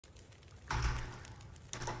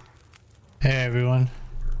Hey everyone,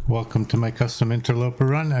 welcome to my custom interloper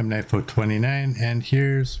run. I'm Knifo29 and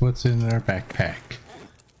here's what's in our backpack.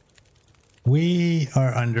 We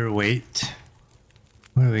are underweight.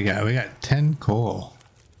 What do we got? We got 10 coal.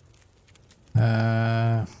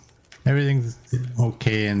 Everything's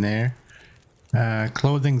okay in there.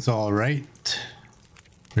 Clothing's all right.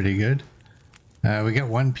 Pretty good. We got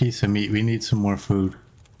one piece of meat. We need some more food.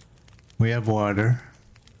 We have water.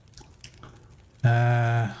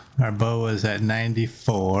 Our bow is at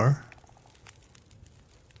 94.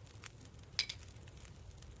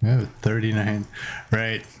 Oh, 39.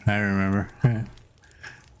 Right, I remember.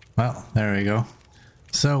 Well, there we go.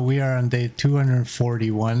 So we are on day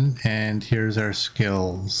 241 and here's our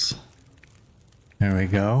skills. There we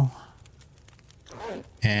go.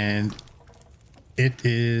 And it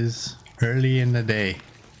is early in the day.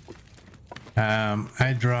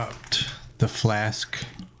 I dropped the flask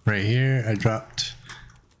right here. I dropped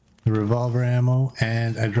the revolver ammo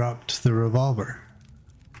and I dropped the revolver.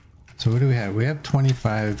 So what do we have? We have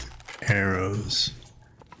 25 arrows.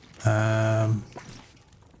 Yeah,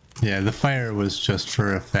 the fire was just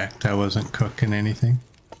for effect. I wasn't cooking anything.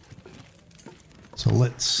 So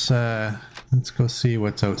let's go see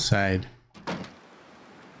what's outside.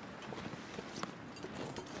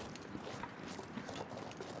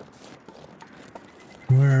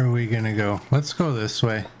 Where are we gonna go? Let's go this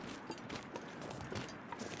way.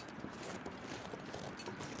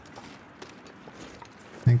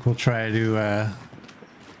 I think we'll try to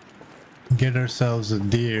get ourselves a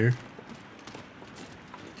deer.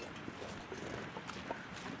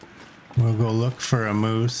 We'll go look for a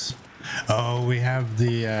moose. Oh, we have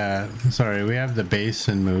the sorry, we have the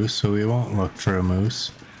basin moose, so we won't look for a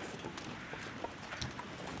moose.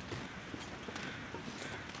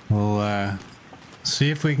 We'll see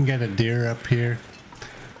if we can get a deer up here.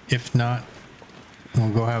 If not,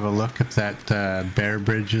 we'll go have a look if that bear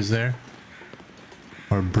bridge is there.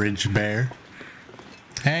 Or bridge bear.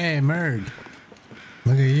 Hey, Murd.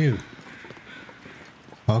 Look at you.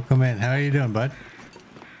 Welcome in. How are you doing, bud?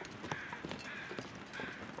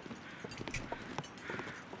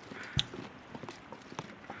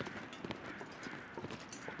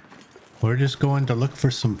 We're just going to look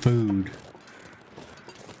for some food.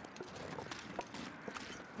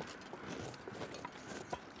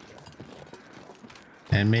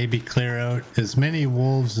 And maybe clear out as many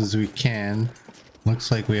wolves as we can.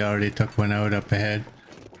 Looks like we already took one out up ahead.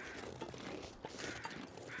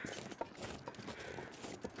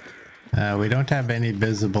 We don't have any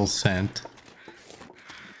visible scent.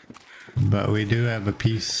 But we do have a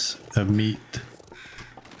piece of meat.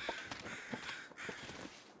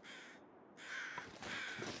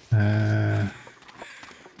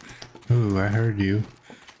 Ooh, I heard you.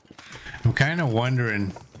 I'm kind of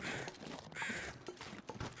wondering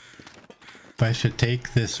if I should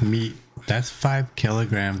take this meat. That's 5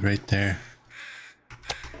 kilograms right there.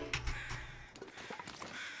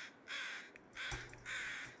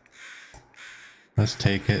 Let's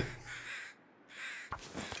take it.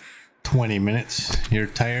 20 minutes. You're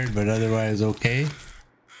tired, but otherwise okay.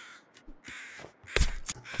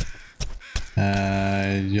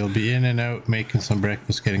 You'll be in and out making some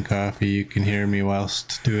breakfast, getting coffee. You can hear me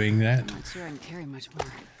whilst doing that. I'm not sure I can carry much more.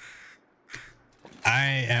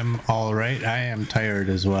 I am all right. I am tired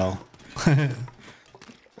as well.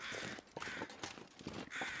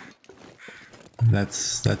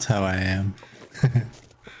 That's how I am.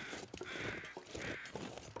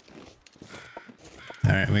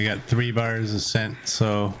 All right, we got 3 bars of scent,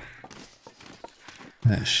 so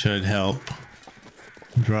that should help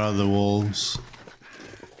draw the wolves.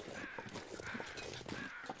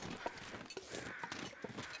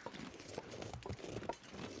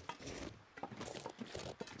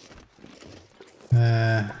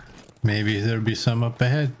 Maybe there'll be some up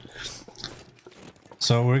ahead.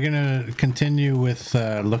 So we're gonna continue with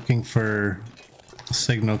looking for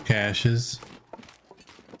signal caches,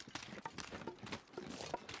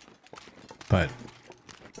 but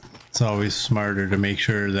it's always smarter to make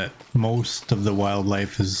sure that most of the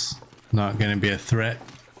wildlife is not going to be a threat.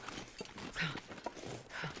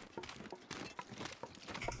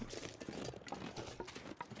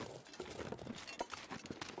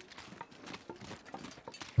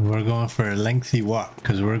 We're going for a lengthy walk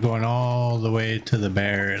because we're going all the way to the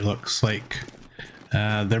bear, it looks like.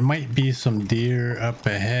 There might be some deer up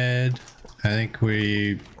ahead. I think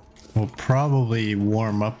we will probably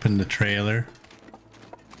warm up in the trailer.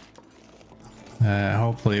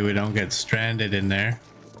 Hopefully we don't get stranded in there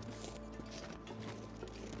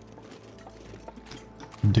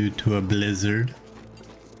due to a blizzard.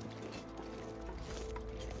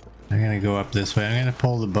 I'm gonna go up this way. I'm gonna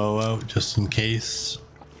pull the bow out just in case.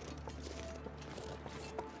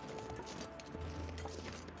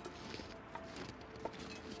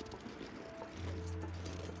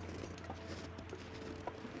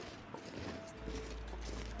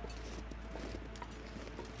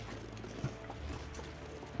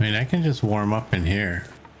 I mean, I can just warm up in here.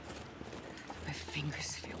 My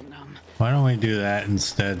fingers feel numb. Why don't we do that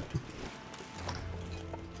instead?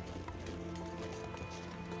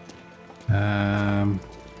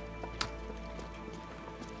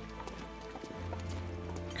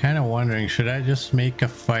 Kind of wondering, should I just make a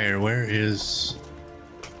fire? Where is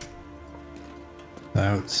the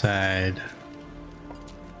outside?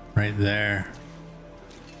 Right there.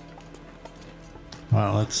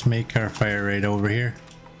 Well, let's make our fire right over here.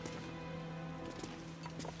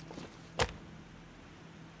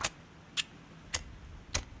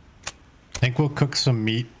 I think we'll cook some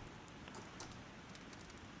meat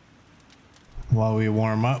while we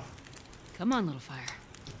warm up. Come on, little fire.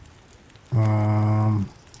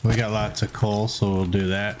 We got lots of coal, so we'll do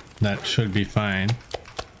that. That should be fine.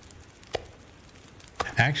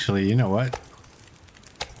 Actually, you know what?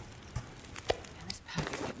 Man, this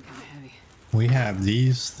pack is getting kind of heavy. We have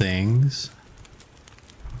these things.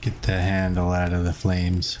 Get the handle out of the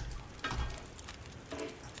flames.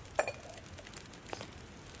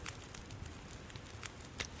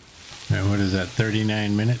 Alright, what is that?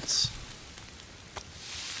 39 minutes?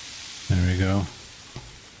 There we go.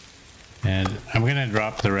 And I'm gonna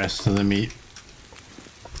drop the rest of the meat.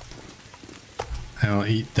 I will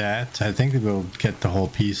eat that. I think we'll get the whole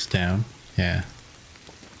piece down. Yeah.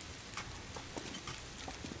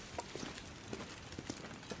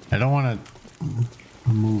 I don't want to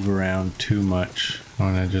move around too much. I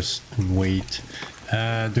want to just wait.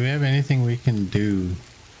 Do we have anything we can do?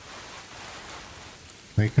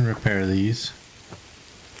 We can repair these.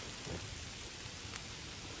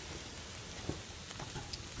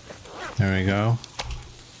 There we go.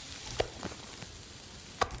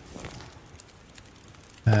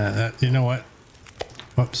 You know what?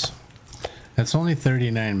 Whoops. That's only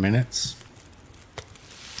 39 minutes.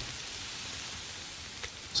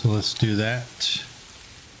 So let's do that.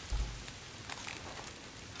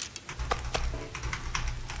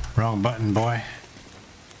 Wrong button, boy.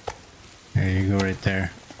 There you go, right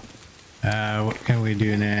there. What can we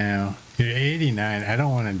do now? You're 89. I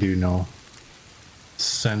don't want to do no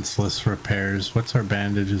senseless repairs. What's our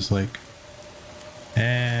bandages like?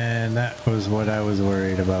 And that was what I was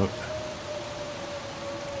worried about.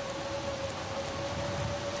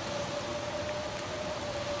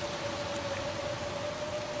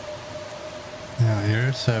 Now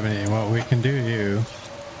you're 70. Well, we can do you.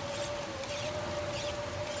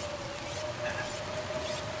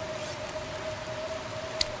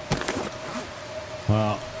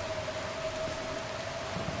 Well,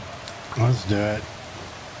 let's do it.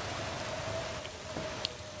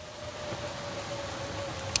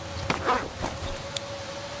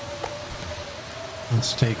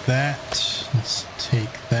 Let's take that. Let's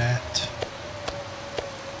take that.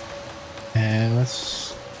 And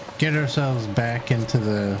let's get ourselves back into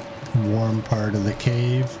the warm part of the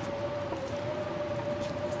cave.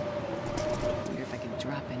 Wonder if I can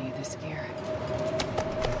drop any of this gear.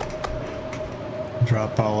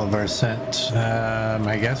 Drop all of our scent.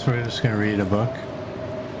 I guess we're just gonna read a book.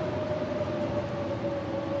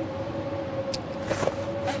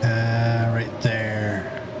 Right there.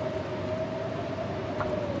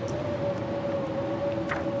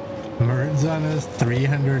 Bird's on a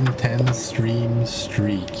 310 stream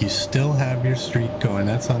streak. You still have your streak going.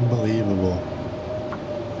 That's unbelievable.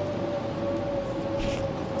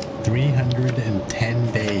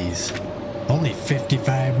 310 days. Only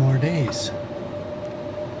 55 more days.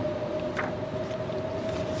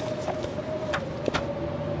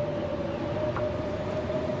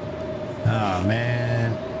 Oh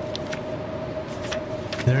man.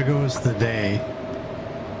 There goes the day.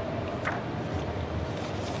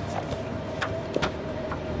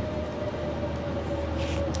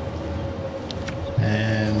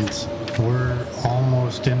 And we're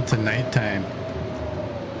almost into nighttime.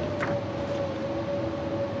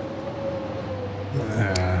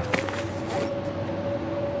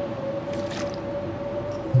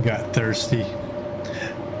 Got thirsty.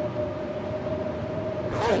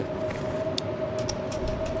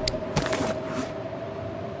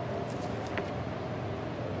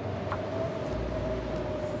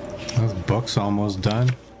 This book's almost done.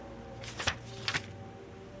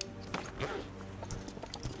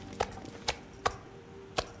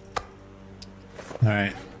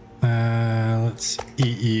 Alright, let's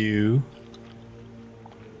eat you.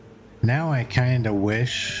 Now I kind of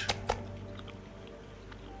wish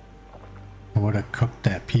would have cooked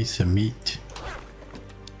that piece of meat.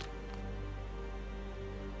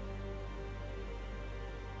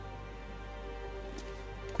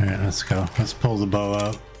 Alright, let's go. Let's pull the bow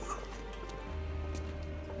out.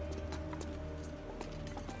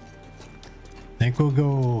 I think we'll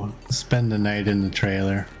go spend the night in the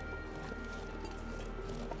trailer.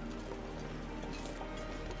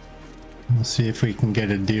 We'll see if we can get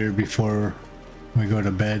a deer before we go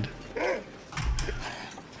to bed.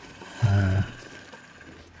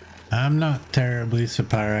 I'm not terribly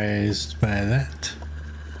surprised by that.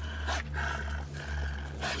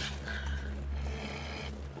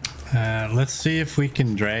 Let's see if we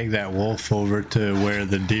can drag that wolf over to where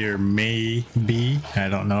the deer may be. I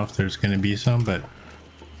don't know if there's going to be some, but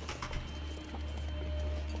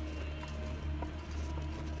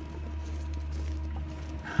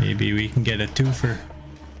maybe we can get a twofer.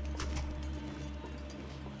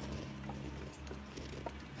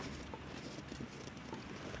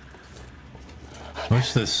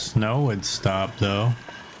 Wish the snow would stop though.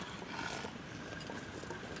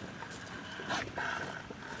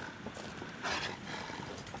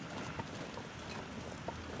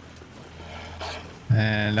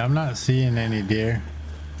 And I'm not seeing any deer.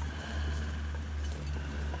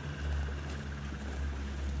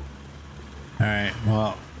 Alright,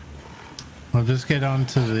 well, we'll just get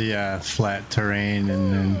onto the flat terrain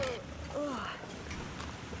and then...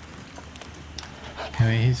 I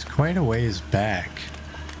mean, he's quite a ways back.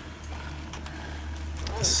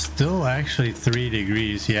 Still actually 3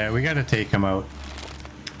 degrees. Yeah, we gotta take him out.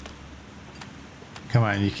 Come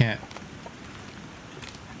on, you can't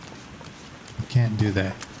do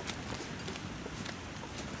that.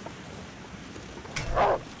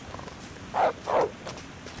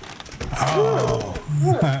 Oh!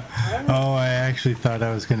 Oh, I actually thought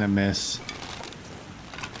I was gonna miss.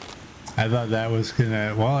 I thought that was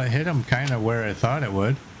gonna... Well, it hit him kind of where I thought it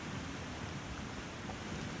would.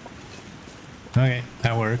 Okay,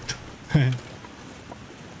 that worked.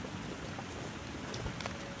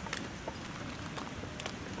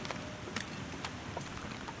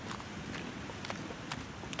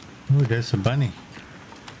 Oh, there's a bunny.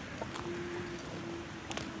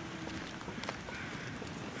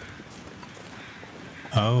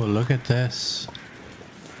 Oh, look at this.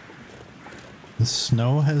 The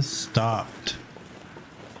snow has stopped.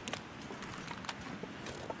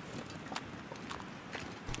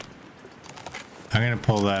 I'm gonna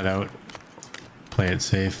pull that out. Play it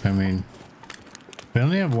safe. I mean, we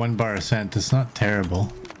only have 1 bar of scent. It's not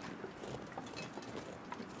terrible.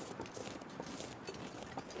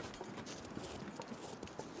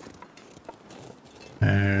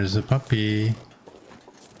 There's a puppy.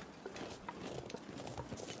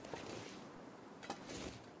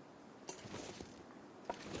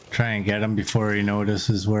 Try and get him before he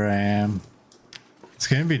notices where I am. It's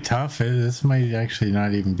gonna be tough. This might actually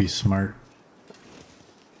not even be smart.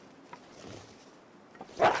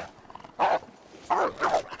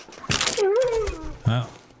 Well,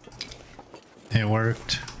 it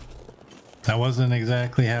worked. That wasn't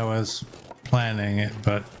exactly how I was planning it,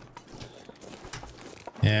 but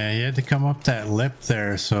yeah, he had to come up that lip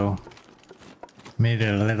there, so made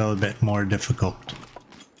it a little bit more difficult.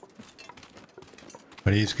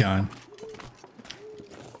 But he's gone.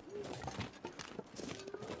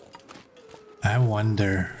 I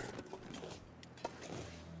wonder.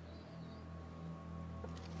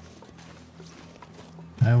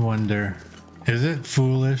 Is it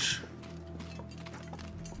foolish?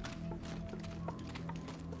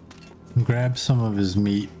 Grab some of his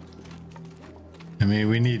meat. I mean,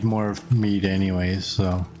 we need more meat anyways,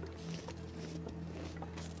 so.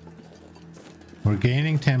 We're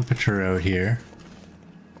gaining temperature out here.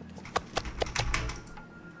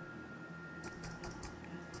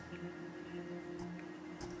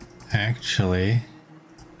 Actually,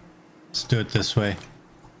 let's do it this way.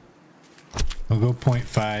 We'll go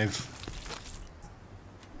 0.5.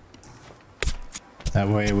 That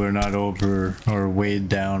way we're not over or weighed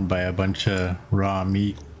down by a bunch of raw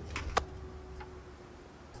meat.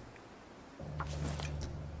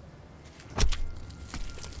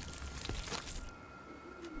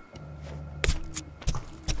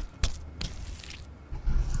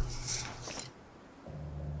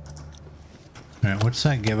 Alright, what's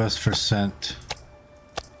that give us for scent?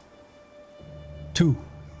 2.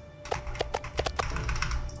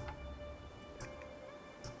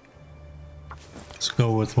 Let's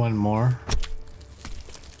go with 1 more.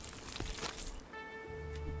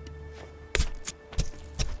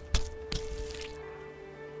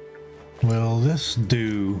 Will this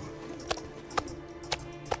do?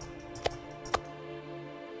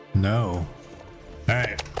 No.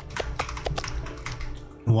 Alright.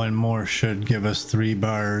 one more should give us 3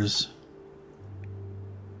 bars.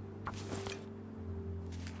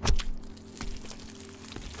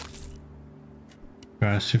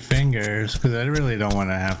 Cross your fingers, because I really don't want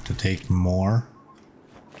to have to take more.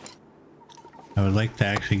 I would like to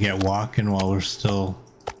actually get walking while we're still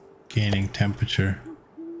gaining temperature.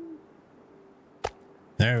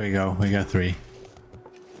 There we go, we got 3.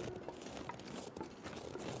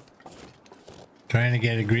 Trying to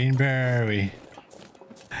get a green berry.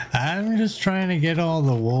 I'm just trying to get all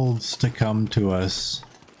the wolves to come to us.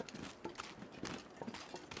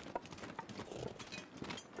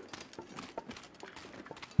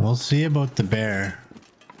 We'll see about the bear.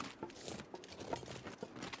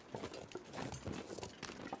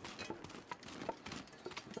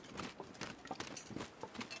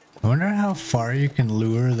 I wonder how far you can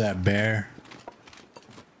lure that bear.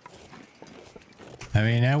 I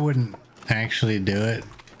mean, I wouldn't actually do it.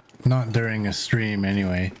 Not during a stream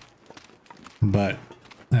anyway. But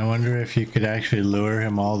I wonder if you could actually lure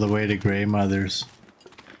him all the way to Grey Mother's.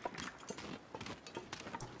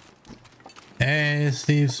 Hey,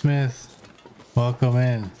 Steve Smith. Welcome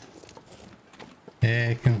in. Yeah,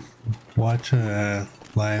 I can watch a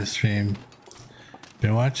live stream.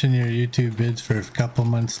 Been watching your YouTube vids for a couple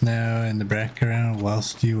months now in the background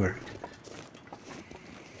whilst you work.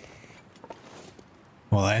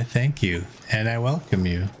 Well, I thank you and I welcome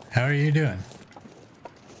you. How are you doing?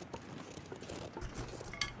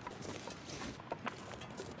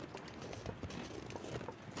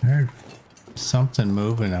 I heard something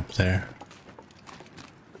moving up there.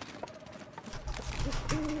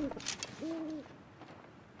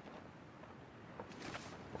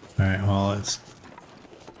 Alright, well, it's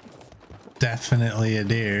definitely a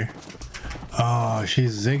deer. Oh,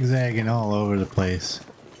 she's zigzagging all over the place.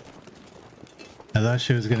 I thought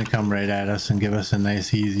she was going to come right at us and give us a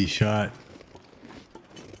nice easy shot.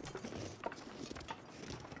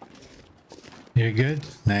 You're good?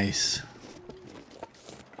 Nice.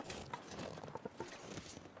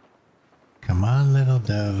 Come on, little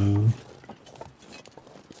doe.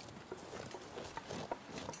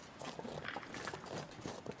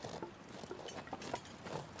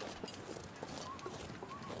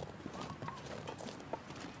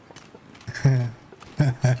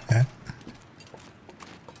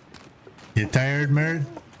 You tired, Merd?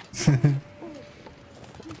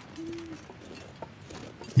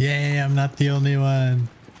 Yay, I'm not the only one.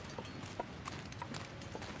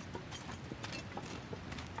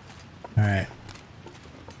 Alright.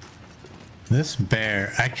 This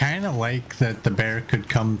bear, I kind of like that the bear could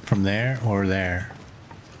come from there or there.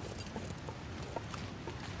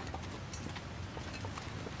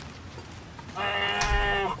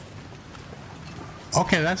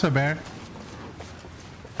 Okay, that's a bear.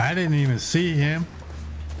 I didn't even see him.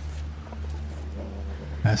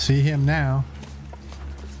 I see him now.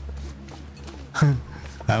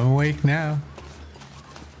 I'm awake now.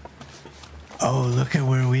 Oh, look at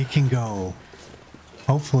where we can go.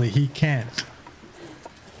 Hopefully he can't.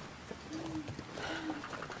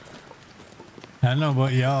 I don't know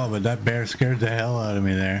about y'all, but that bear scared the hell out of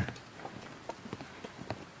me there.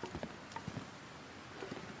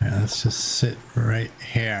 Yeah, let's just sit right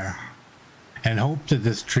here. And hope that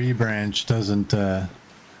this tree branch doesn't,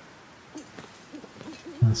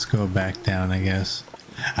 let's go back down, I guess.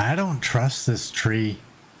 I don't trust this tree.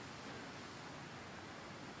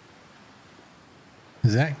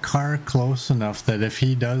 Is that car close enough that if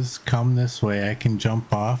he does come this way, I can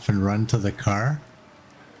jump off and run to the car?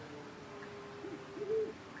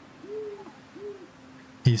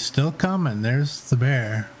 He's still coming. There's the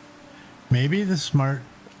bear. Maybe the smart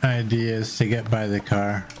idea is to get by the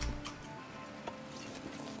car.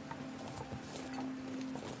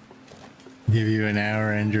 Give you an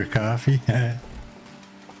hour and your coffee.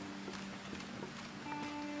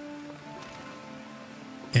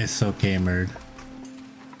 It's okay, Merd.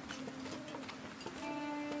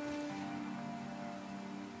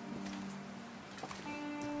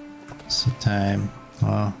 What's the time?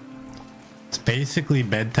 Well, it's basically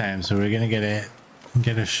bedtime, so we're gonna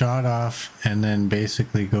get a shot off and then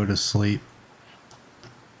basically go to sleep.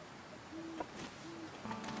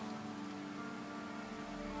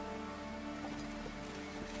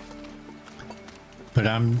 But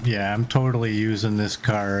I'm totally using this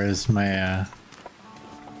car as my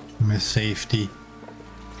my safety.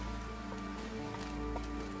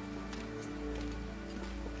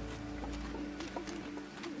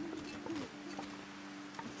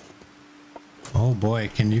 Oh boy,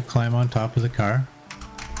 can you climb on top of the car?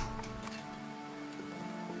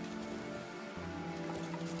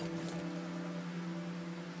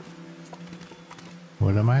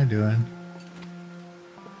 What am I doing?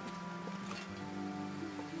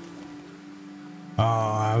 Oh,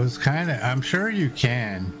 I was kind of... I'm sure you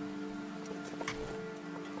can.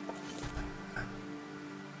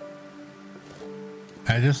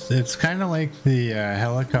 It's kind of like the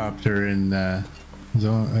helicopter in the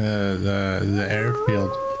zone, the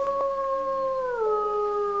airfield.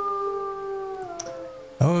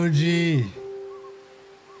 Oh, gee.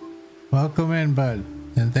 Welcome in, bud.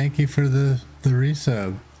 And thank you for the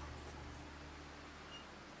resub.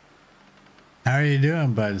 How are you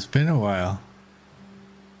doing, bud? It's been a while.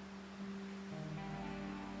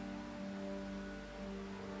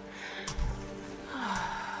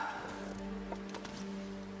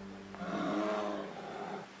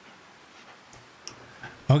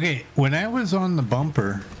 Okay, when I was on the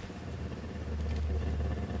bumper,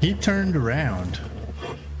 he turned around.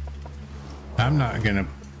 I'm not gonna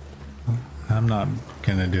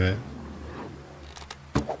do it.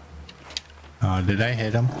 Oh, did I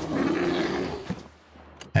hit him?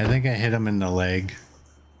 I think I hit him in the leg.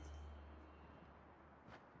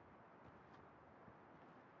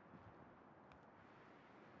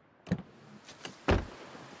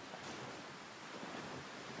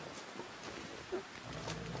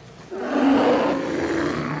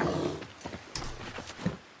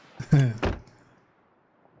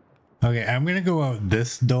 Okay, I'm gonna go out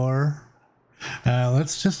this door.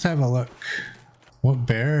 Let's just have a look. What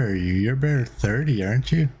bear are you? You're bear 30,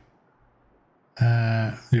 aren't you?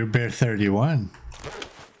 You're bear 31.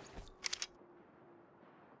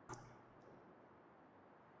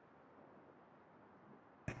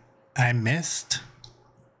 I missed.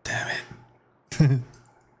 Damn it.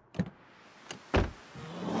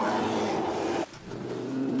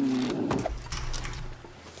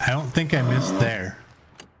 I don't think I missed there.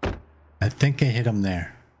 I think I hit him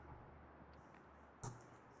there.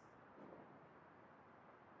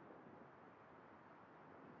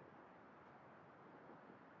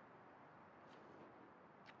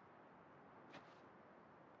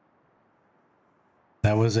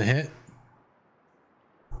 That was a hit.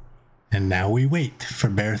 And now we wait for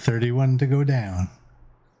bear 31 to go down.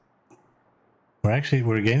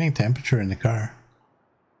 We're gaining temperature in the car.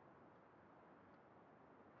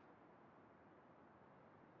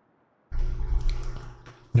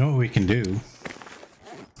 You know what we can do?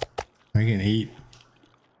 We can eat.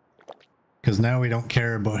 Because now we don't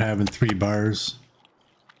care about having 3 bars.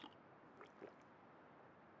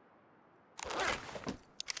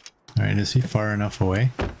 Alright, is he far enough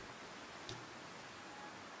away?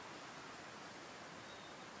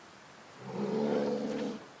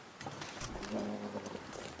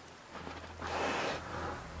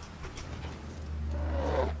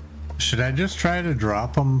 Should I just try to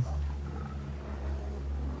drop him?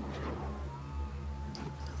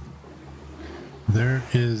 There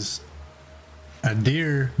is a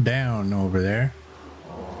deer down over there.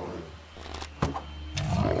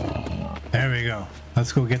 There we go.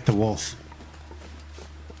 Let's go get the wolf.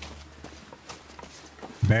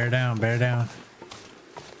 Bear down, bear down.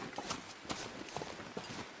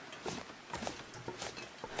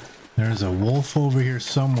 There's a wolf over here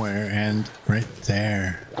somewhere, and right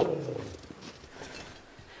there.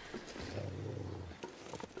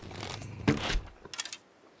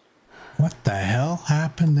 What the hell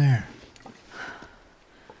happened there?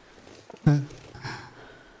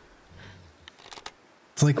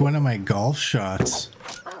 It's like one of my golf shots.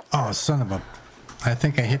 Oh, son of a... I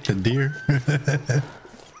think I hit the deer.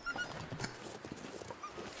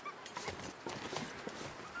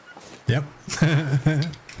 Yep.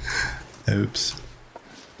 Oops.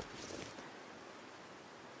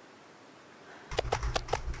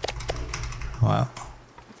 Well,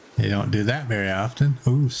 you don't do that very often.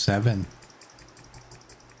 Ooh, 7.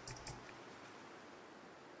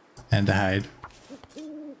 And to hide.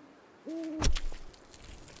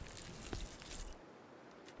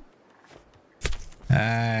 I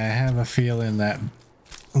have a feeling that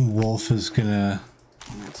wolf is gonna...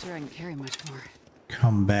 I'm not sure I can carry much more.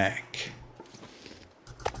 Come back.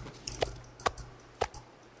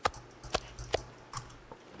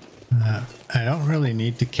 I don't really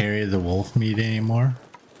need to carry the wolf meat anymore.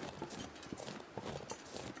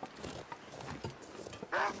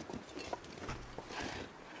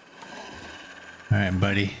 All right,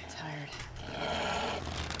 buddy. Tired.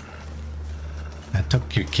 I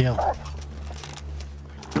took your kill. All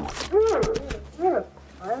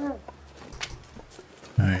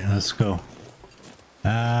right, let's go.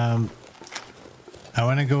 I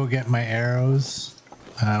want to go get my arrows.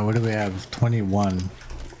 What do we have? 21.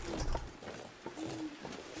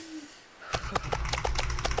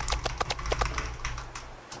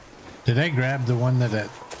 Did I grab the one that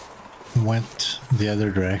went the other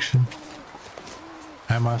direction?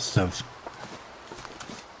 I must have.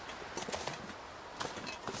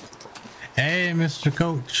 Hey, Mr.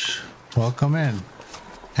 Coach. Welcome in.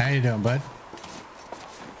 How you doing, bud?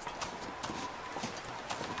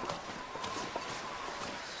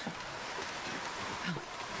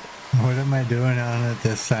 What am I doing on it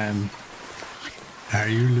this time? Are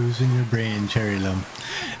you losing your brain, Cherry Lum?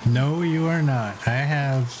 No, you are not. I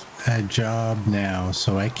have a job now,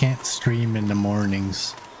 so I can't stream in the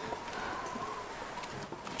mornings.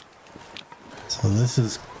 So this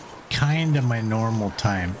is kind of my normal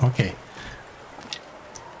time. Okay.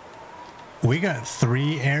 We got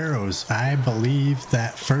 3 arrows. I believe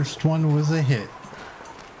that first one was a hit.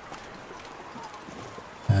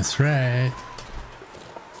 That's right.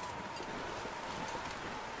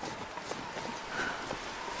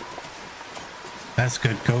 That's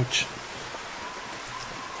good, Coach.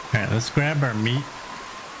 All right, let's grab our meat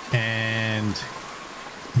and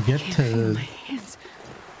get to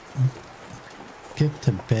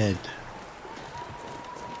bed.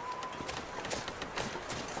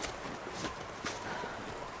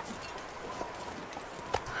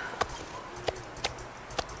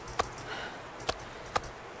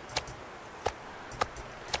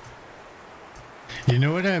 You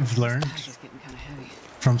know what I've learned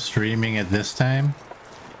from streaming at this time,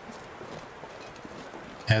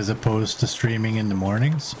 as opposed to streaming in the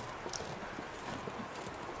mornings?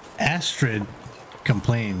 Astrid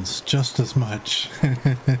complains just as much.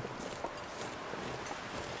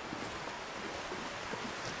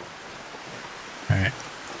 Alright,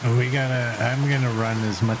 I'm gonna run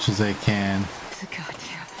as much as I can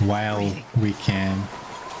while we can.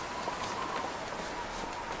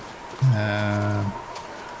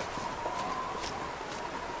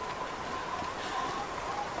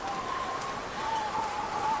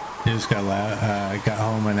 Just got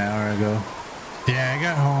home an hour ago. Yeah, I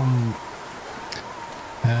got home.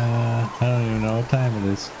 I don't even know what time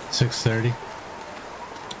it is. 6:30.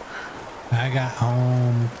 I got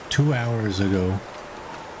home 2 hours ago.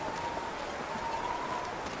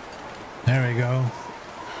 There we go.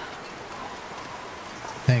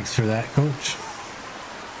 Thanks for that, Coach.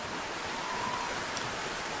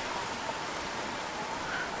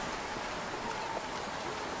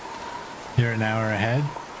 You're an hour ahead.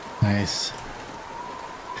 Nice.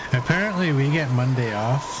 Apparently we get Monday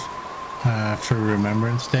off for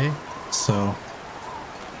Remembrance Day, so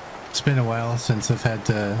it's been a while since I've had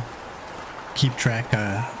to keep track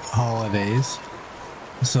of holidays.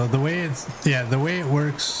 So the way it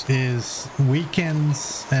works is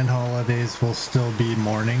weekends and holidays will still be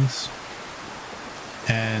mornings,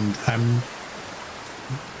 and I'm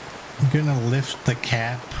gonna lift the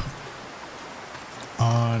cap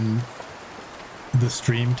on the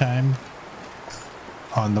stream time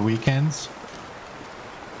on the weekends.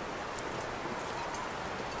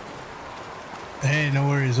 Hey, no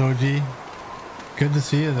worries, OG. Good to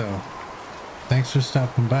see you though. Thanks for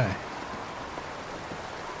stopping by.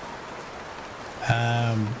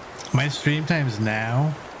 My stream times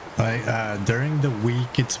now, like during the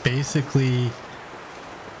week, it's basically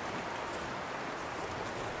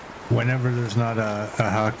whenever there's not a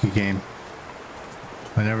hockey game.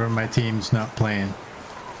 Whenever my team's not playing.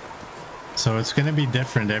 So it's going to be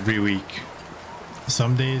different every week.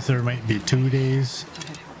 Some days there might be 2 days.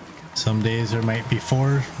 Some days there might be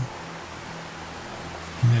 4.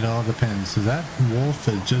 It all depends. So that wolf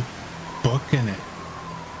is just booking it.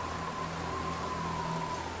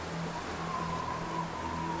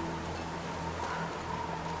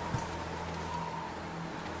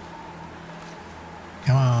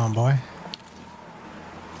 Come on, boy.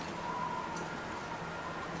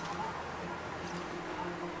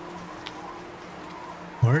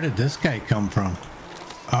 Where did this guy come from?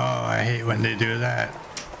 Oh, I hate when they do that.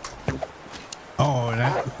 Oh,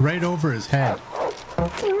 and right over his head.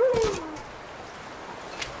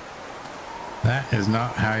 That is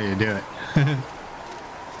not how you do it.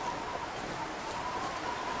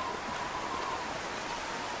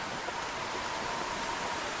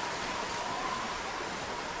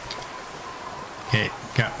 Okay,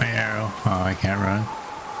 got my arrow. Oh, I can't run.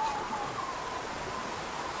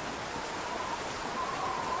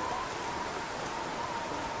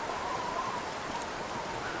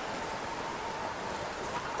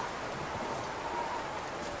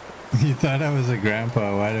 You thought I was a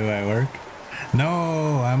grandpa. Why do I work?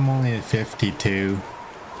 No, I'm only at 52.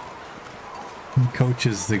 Coach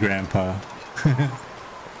is the grandpa.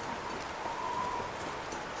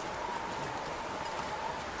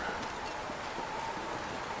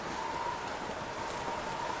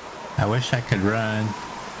 I wish I could run.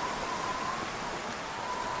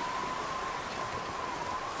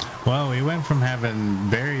 Well, we went from having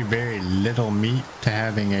very, very little meat to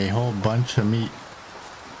having a whole bunch of meat.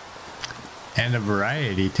 And a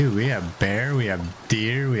variety too. We have bear, we have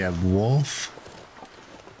deer, we have wolf.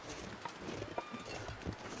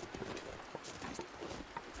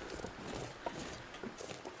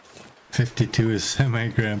 "52 is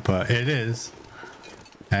semi-grandpa." It is.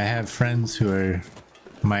 I have friends who are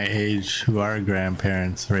my age who are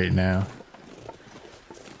grandparents right now.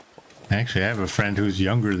 Actually, I have a friend who's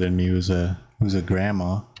younger than me who's a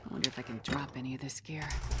grandma. I wonder if I can drop any of this gear.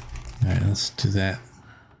 Alright, let's do that.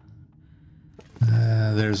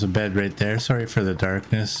 There's a bed right there. Sorry for the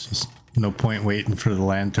darkness. Just no point waiting for the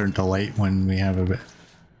lantern to light when we have a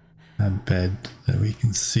bed that we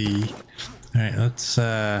can see. Alright, let's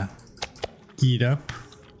eat up.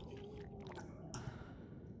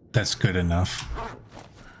 That's good enough.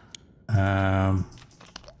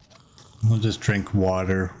 We'll just drink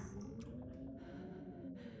water.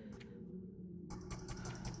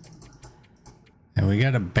 And we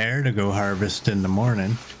got a bear to go harvest in the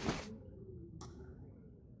morning.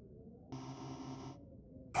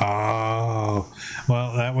 Oh,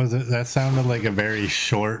 well, that sounded like a very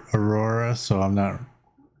short aurora, so I'm not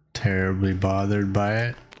terribly bothered by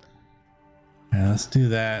it. And let's do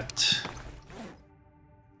that.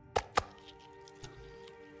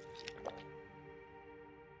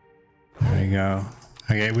 There we go.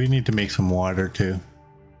 Okay, we need to make some water too.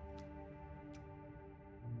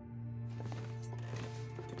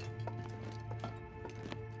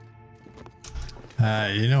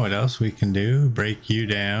 You know what else we can do? Break you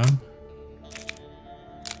down.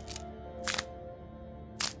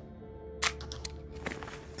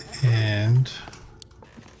 And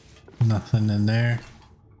nothing in there.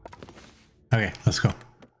 Okay, let's go.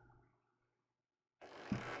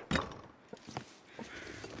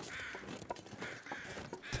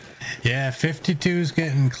 Yeah, 52 is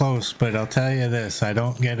getting close, but I'll tell you this, I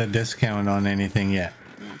don't get a discount on anything yet.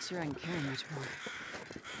 I'm not sure I can carry much more.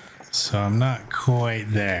 So I'm not quite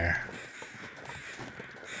there.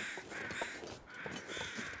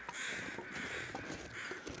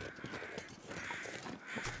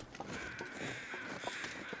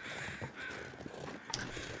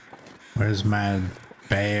 Where's my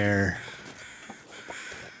bear?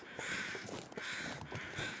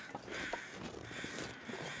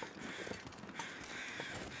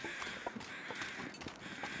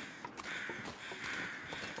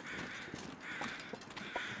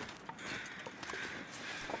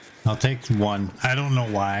 I'll take one. I don't know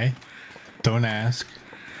why. Don't ask.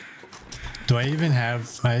 Do I even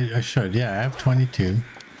have... I should. Yeah, I have 22.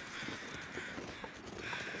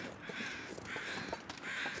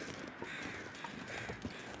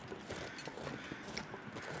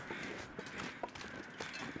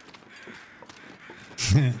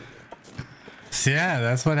 So yeah,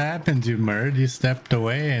 that's what happened, you Murd. You stepped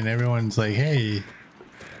away and everyone's like, hey,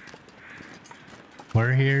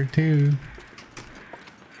 we're here too.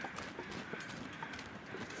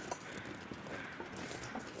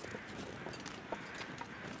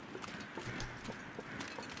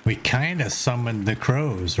 We kind of summoned the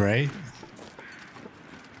crows, right?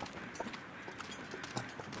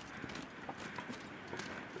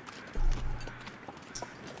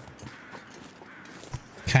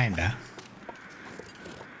 Kinda.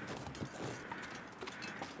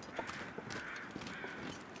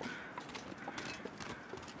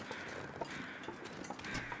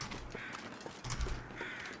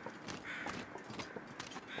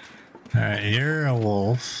 All right, you're a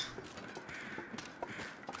wolf.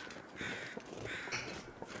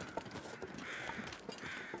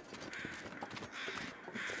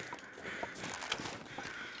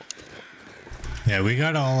 Yeah, we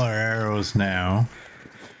got all our arrows now,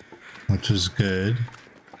 which is good.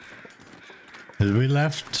 As we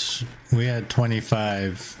left, we had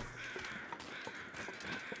 25.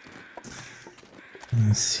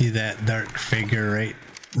 You see that dark figure right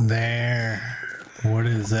there? What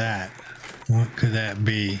is that? What could that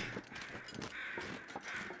be?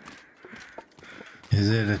 Is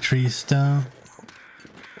it a tree stump?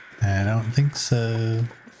 I don't think so.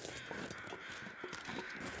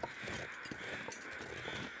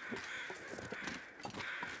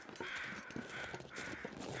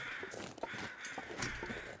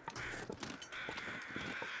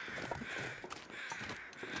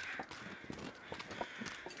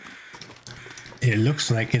 It looks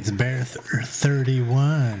like it's bear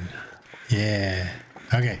 31. Yeah.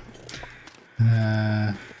 Okay.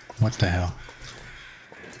 What the hell?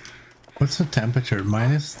 What's the temperature?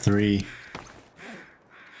 -3.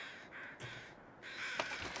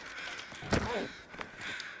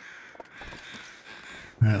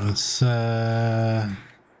 Alright, let's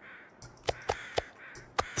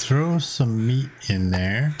throw some meat in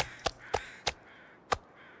there.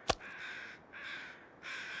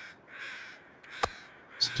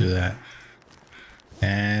 do that.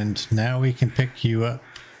 And now we can pick you up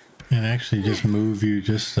and actually just move you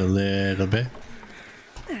just a little bit.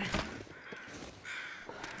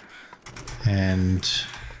 And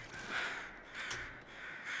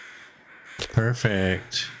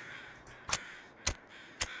perfect.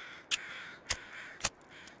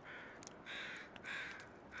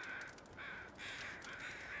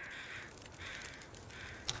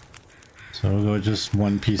 So we'll go just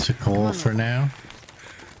one piece of coal for now.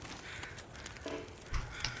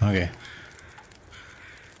 Okay.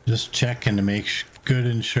 Just checking to make good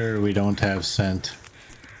and sure we don't have scent.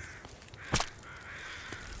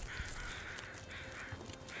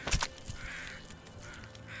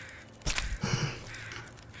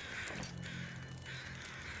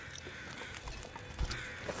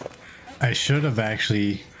 I should have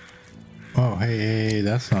actually... Oh, hey,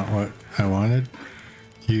 that's not what I wanted.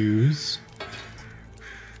 Use.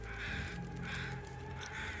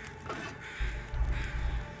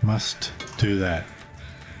 Must do that.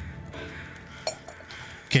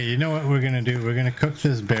 Okay, you know what we're gonna do? We're gonna cook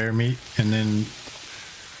this bear meat, and then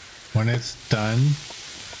when it's done,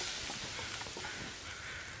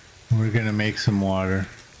 we're gonna make some water.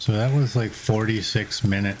 So that was like 46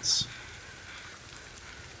 minutes.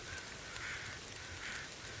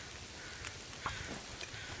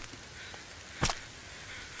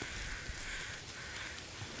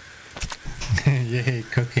 Yay,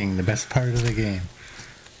 cooking, the best part of the game.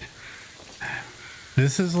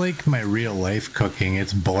 This is like my real life cooking.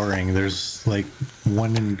 It's boring. There's like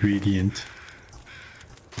one ingredient.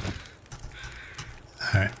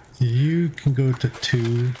 Alright, you can go to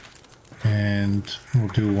 2 and we'll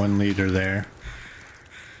do 1 liter there.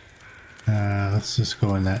 Let's just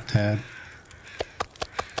go in that tab.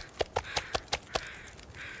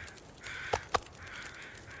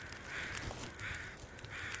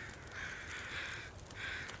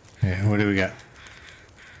 Okay, what do we got?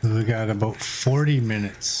 We got about 40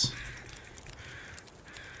 minutes.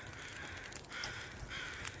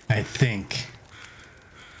 I think.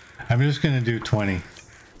 I'm just gonna do 20.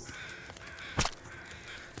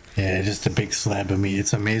 Yeah, just a big slab of meat.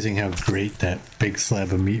 It's amazing how great that big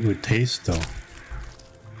slab of meat would taste though.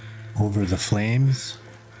 Over the flames.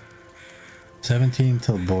 17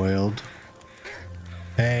 till boiled.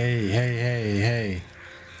 Hey, hey, hey, hey.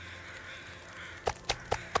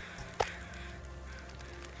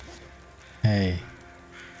 Hey,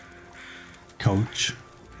 coach.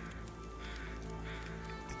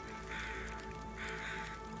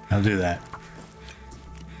 I'll do that.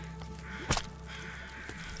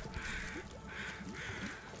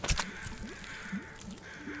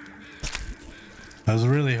 I was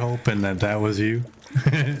really hoping that that was you.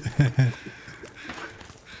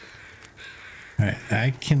 Alright, I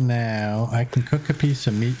can cook a piece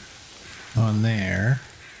of meat on there.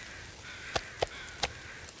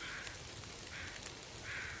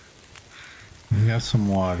 We got some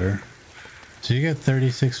water. So you got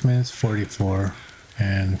 36 minutes, 44,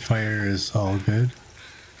 and fire is all good.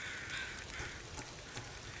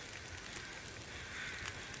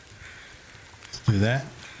 Let's do that.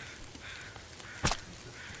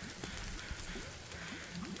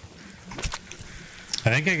 I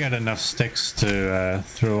think I got enough sticks to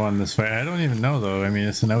throw on this fire. I don't even know though. I mean,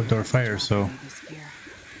 it's an outdoor fire, so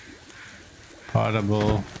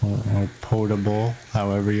potable or potable,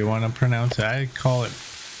 however you want to pronounce it. I call it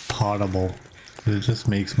potable. It just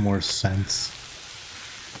makes more sense.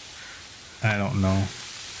 I don't know.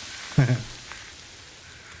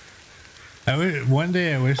 One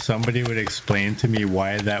day I wish somebody would explain to me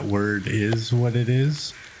why that word is what it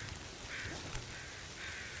is.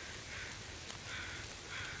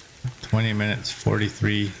 20 minutes,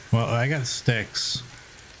 43. Well, I got sticks.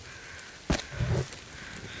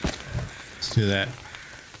 Let's do that.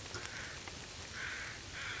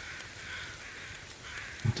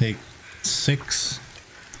 Take 6.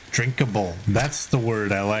 Drinkable. That's the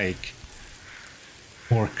word I like.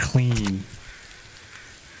 Or clean.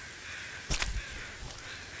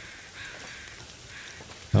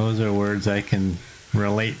 Those are words I can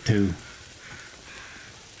relate to.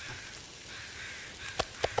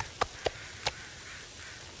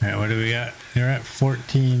 Alright, what do we got? You're at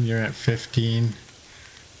 14, you're at 15.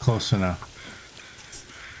 Close enough.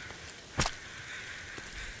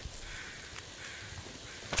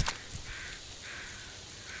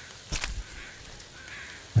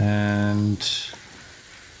 And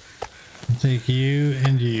I'll take you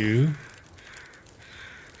and you.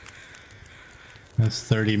 That's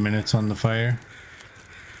 30 minutes on the fire.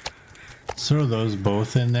 Let's throw those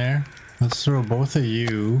both in there. Let's throw both of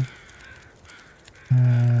you.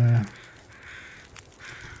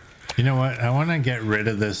 You know what? I want to get rid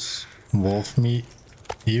of this wolf meat,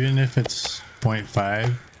 even if it's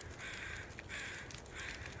 0.5.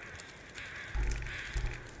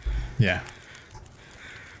 Yeah.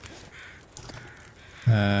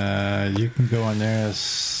 You can go on there.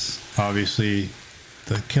 That's obviously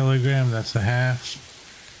the kilogram. That's a half.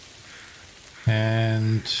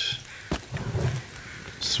 And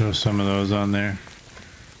let's throw some of those on there.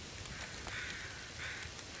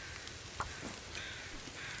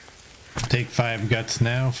 Take 5 guts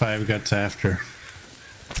now, 5 guts after.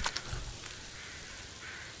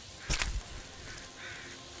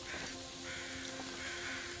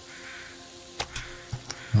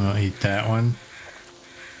 I'll eat that one.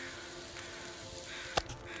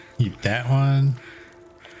 Eat that one.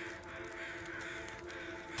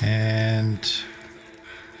 And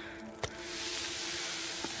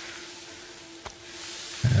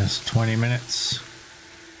that's 20 minutes.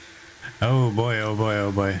 Oh boy, oh boy,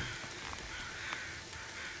 oh boy.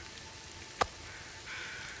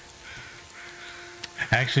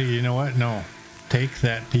 Actually, you know what? No. Take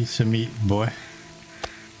that piece of meat, boy.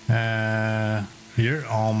 You're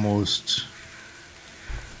almost...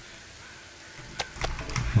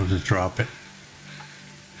 We'll just drop it.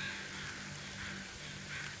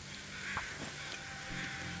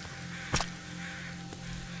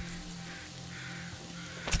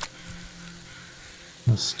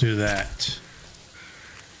 Let's do that.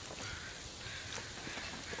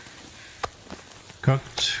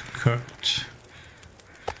 Cooked, cooked.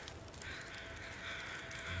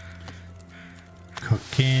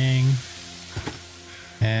 Cooking.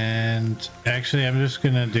 And actually I'm just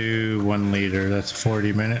gonna do 1 liter. That's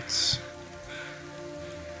 40 minutes.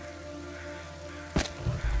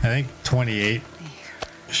 I think 28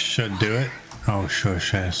 should do it. Oh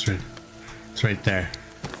shush, Astrid. It's right there.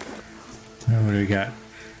 Now what do we got?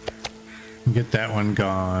 Get that one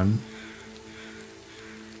gone.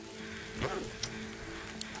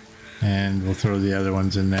 And we'll throw the other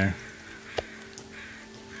ones in there.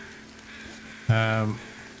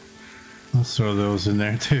 Let's throw those in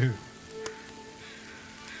there too.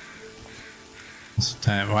 What's the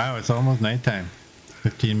time? Wow, it's almost nighttime.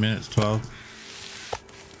 15 minutes, 12.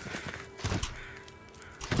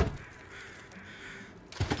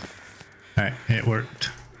 Alright, it worked.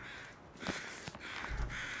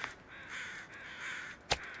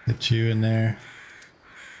 Get you in there.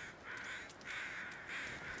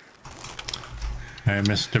 Alright,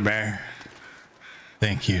 Mr. Bear.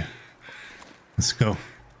 Thank you. Let's go.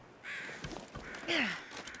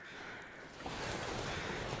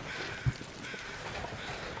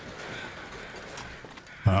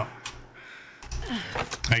 Well,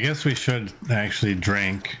 I guess we should actually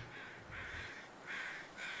drink.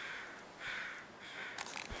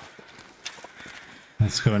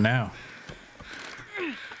 Let's go now.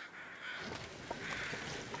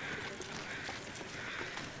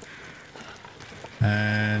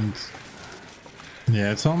 And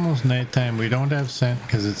yeah, it's almost nighttime. We don't have scent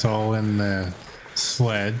because it's all in the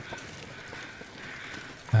sled.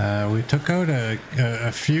 We took out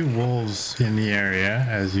a few wolves in the area,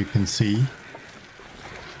 as you can see.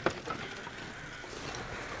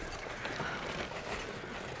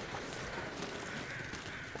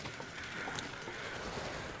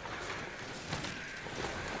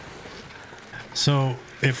 So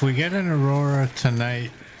if we get an aurora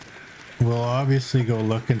tonight, we'll obviously go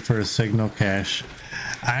looking for a signal cache.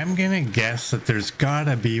 I'm gonna guess that there's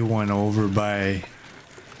gotta be one over by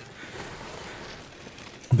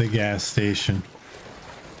the gas station.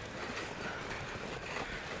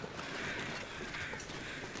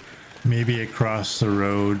 Maybe across the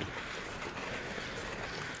road.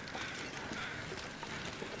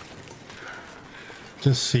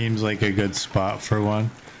 Just seems like a good spot for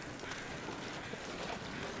one.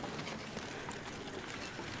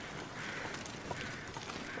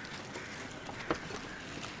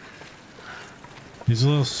 These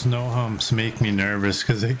little snow humps make me nervous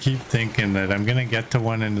because I keep thinking that I'm gonna get to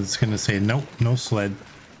one and it's gonna say nope, no sled.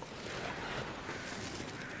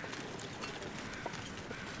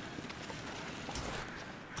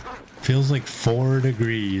 Feels like 4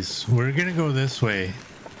 degrees. We're gonna go this way.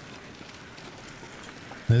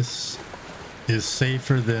 This is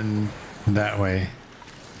safer than that way.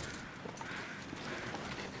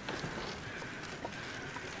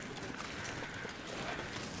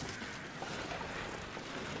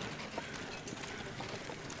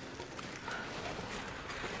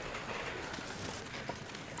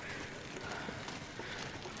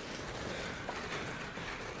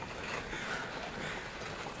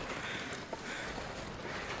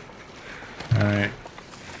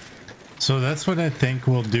 So that's what I think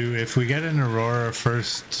we'll do if we get an Aurora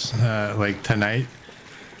first, like tonight.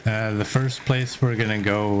 The first place we're gonna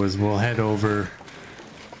go is we'll head over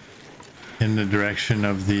in the direction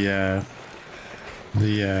of the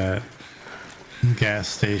gas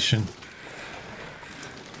station.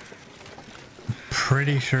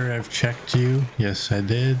 Pretty sure I've checked you. Yes, I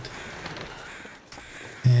did.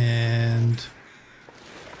 And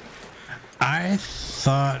I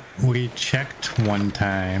thought we checked one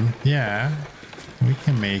time. Yeah, we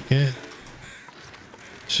can make it.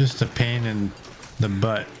 It's just a pain in the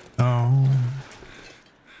butt. Oh.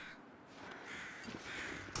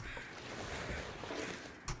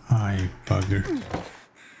 Oh, you bugger.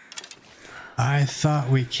 I thought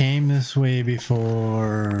we came this way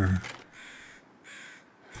before.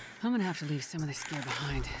 I'm gonna have to leave some of this gear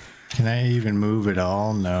behind. Can I even move at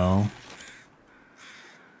all? No.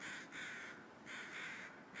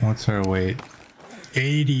 What's our weight?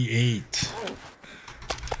 88.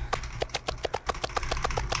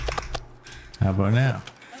 How about now?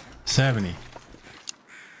 70.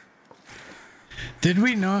 Did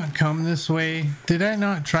we not come this way? Did I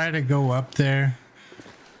not try to go up there?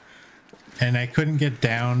 And I couldn't get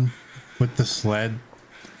down with the sled?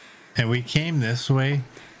 And we came this way?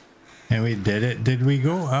 And we did it? Did we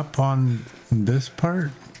go up on this part?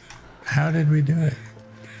 How did we do it?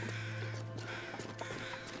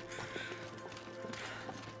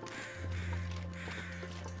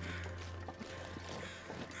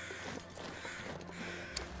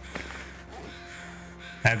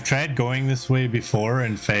 I've tried going this way before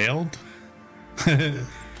and failed.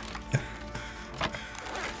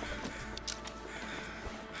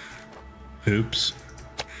 Oops.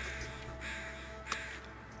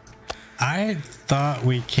 I thought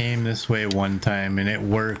we came this way one time and it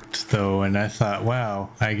worked though, and I thought,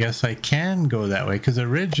 wow, I guess I can go that way, because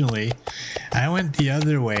originally I went the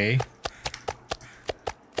other way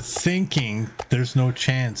thinking there's no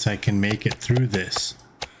chance I can make it through this.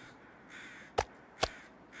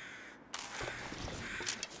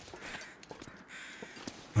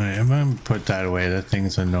 Alright, I'm gonna put that away. That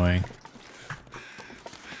thing's annoying.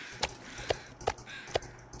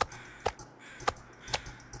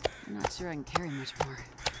 I'm not sure I can carry much more.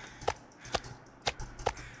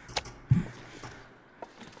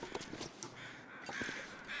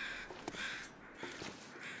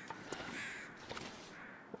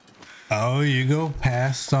 Oh, you go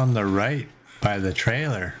past on the right by the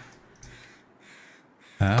trailer.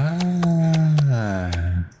 Ah.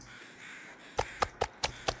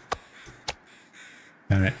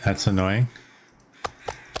 Alright, that's annoying.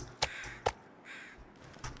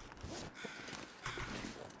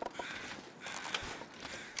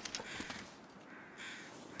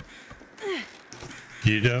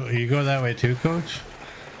 You go that way too, Coach?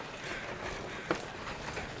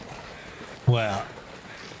 Well,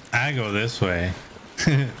 I go this way.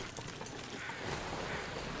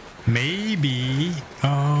 Maybe.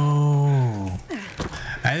 Oh.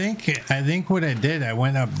 I think what I did, I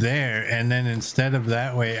went up there, and then instead of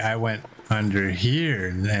that way, I went under here,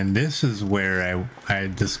 and this is where I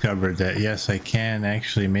discovered that yes, I can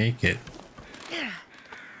actually make it.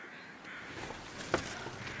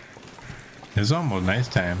 It's almost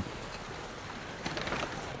nighttime.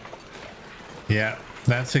 Yeah,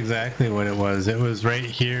 that's exactly what it was. It was right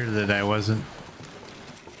here that I wasn't.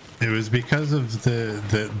 It was because of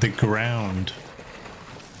the ground.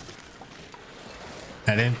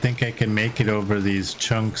 I didn't think I could make it over these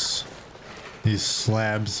chunks, these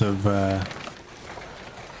slabs of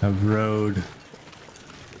road.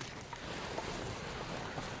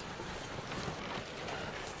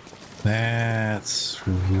 That's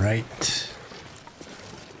right.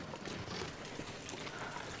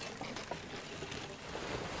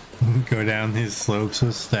 Go down these slopes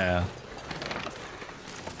with style.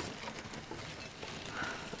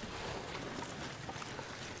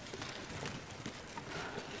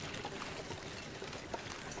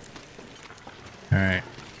 Alright.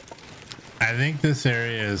 I think this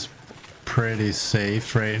area is pretty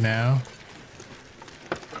safe right now.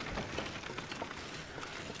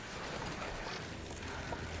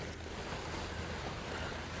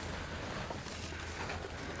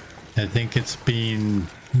 I think it's being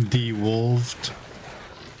de-wolved.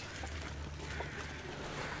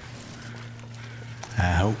 I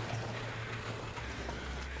hope.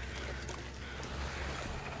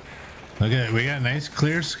 Look at it, we got nice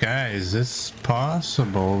clear skies. It's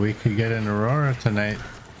possible we could get an aurora tonight.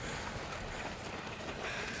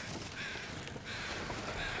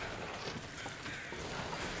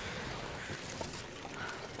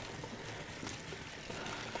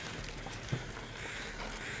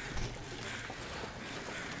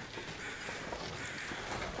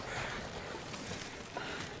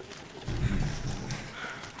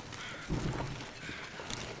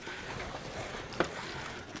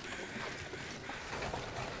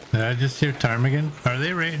 Did I just hear ptarmigan? Are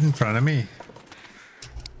they right in front of me?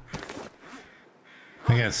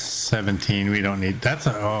 I guess 17. We don't need. That's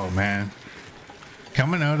a. Oh man.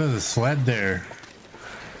 Coming out of the sled there.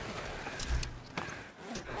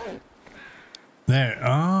 There.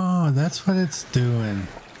 Oh, that's what it's doing.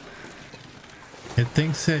 It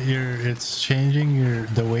thinks that it's changing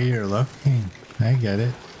the way you're looking. I get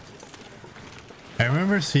it. I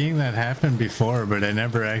remember seeing that happen before, but I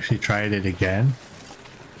never actually tried it again.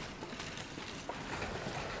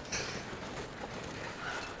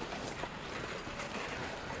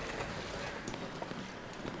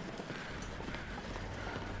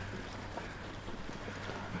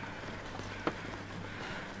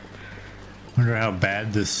 Wonder how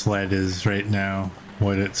bad this sled is right now,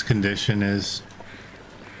 what its condition is.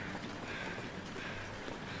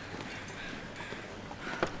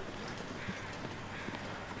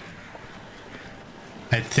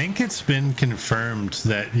 I think it's been confirmed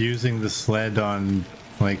that using the sled on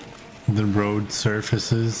like the road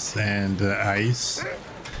surfaces and the ice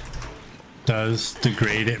does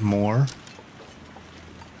degrade it more.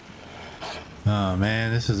 Oh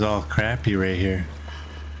man, this is all crappy right here.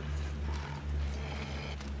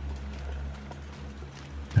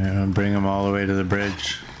 I'm gonna bring them all the way to the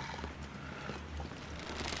bridge.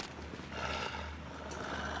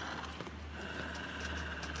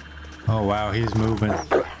 Oh wow, he's moving.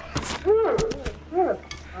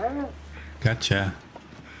 Gotcha.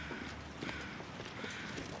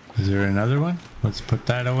 Is there another one? Let's put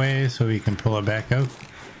that away so we can pull it back out.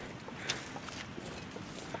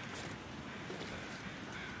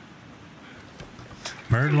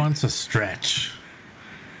 Merd wants a stretch.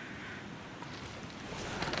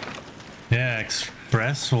 Yeah,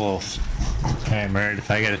 Express Wolf. Hey Merd, if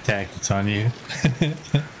I get attacked, it's on you.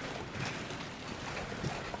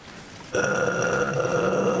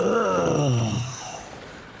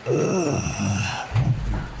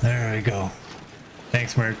 There we go.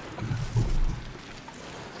 Thanks, Merd.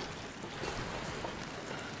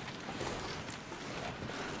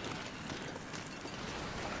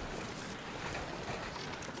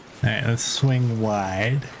 Alright, let's swing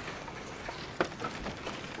wide.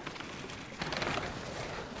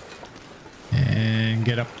 And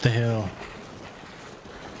get up the hill.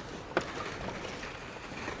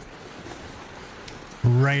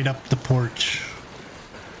 Right up the porch.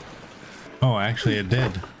 Oh, actually it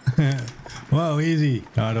did. Whoa, easy.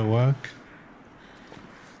 Gotta walk.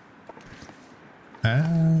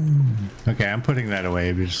 Okay, I'm putting that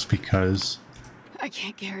away just because. I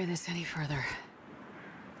can't carry this any further.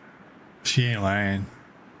 She ain't lying.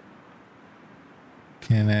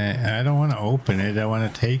 Can I don't want to open it. I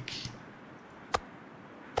want to take.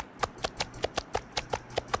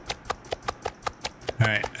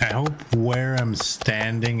 Alright, I hope where I'm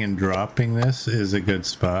standing and dropping this is a good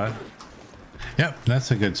spot. Yep, that's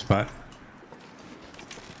a good spot.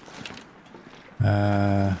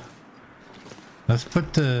 Let's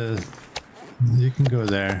put the... You can go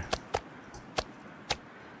there.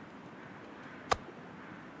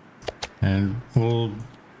 And we'll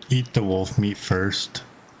eat the wolf meat first.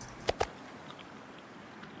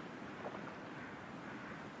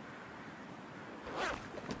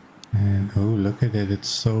 And oh, look at it, it's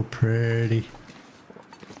so pretty.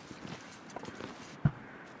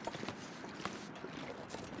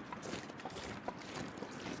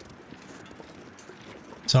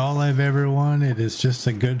 It's all I've ever wanted is just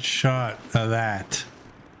a good shot of that.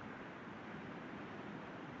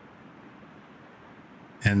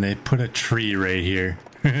 And they put a tree right here.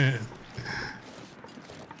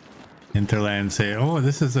 Interland say, oh,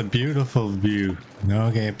 this is a beautiful view.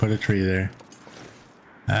 Okay, put a tree there.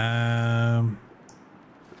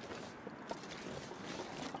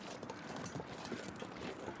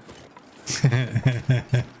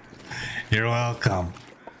 You're welcome.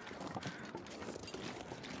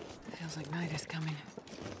 Feels like night is coming.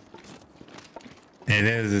 It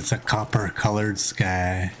is. It's a copper-colored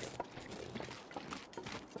sky.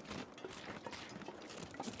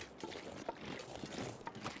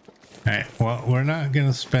 Alright, well, we're not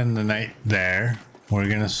gonna spend the night there. We're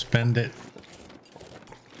gonna spend it...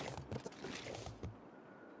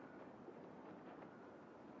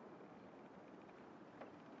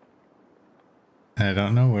 I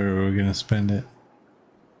don't know where we're gonna spend it.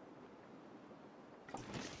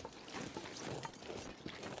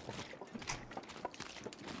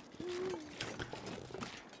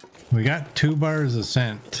 We got 2 bars of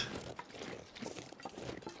scent.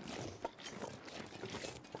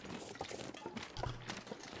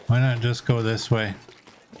 Why not just go this way?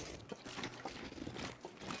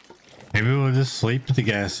 Maybe we'll just sleep at the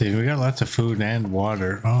gas station. We got lots of food and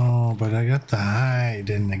water. Oh, but I got the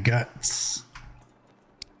hide and the guts.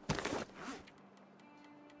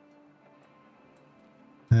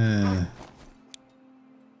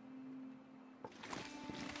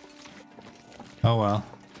 Oh well.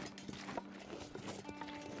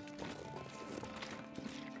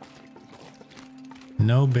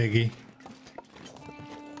 No biggie.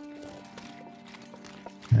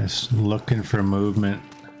 Just looking for movement.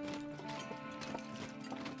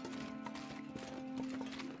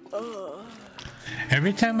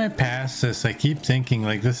 Every time I pass this, I keep thinking,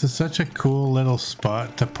 like, this is such a cool little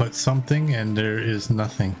spot to put something, and there is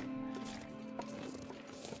nothing.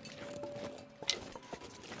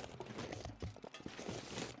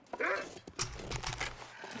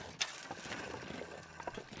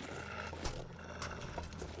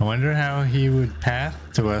 I wonder how he would path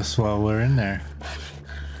to us while we're in there.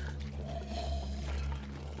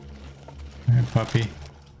 Hey, puppy.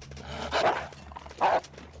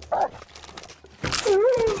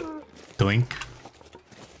 Doink.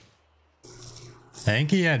 I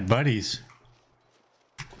think he had buddies.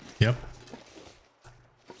 Yep.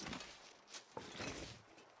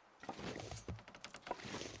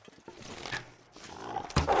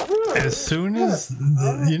 As soon as,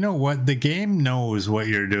 you know what, the game knows what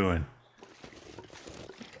you're doing.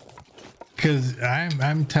 Because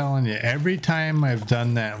I'm telling you, every time I've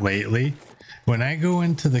done that lately, when I go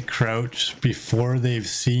into the crouch before they've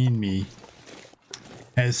seen me,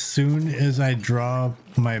 as soon as I draw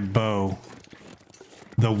my bow,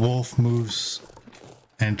 the wolf moves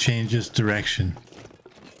and changes direction.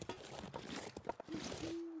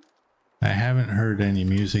 I haven't heard any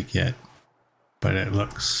music yet, but it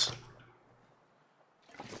looks...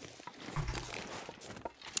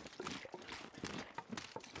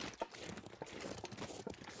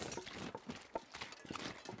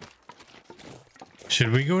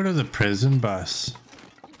 Should we go to the prison bus?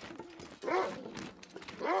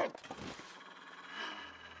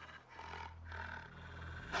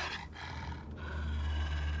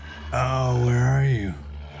 Oh, where are you?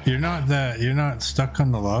 You're not stuck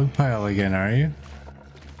on the log pile again, are you?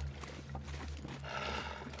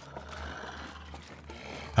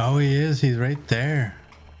 Oh, he is. He's right there.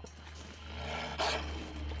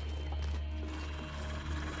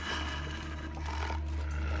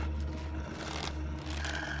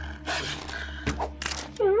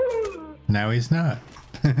 Now he's not.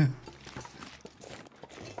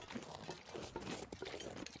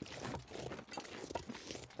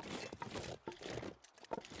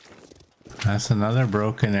 That's another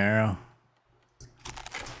broken arrow.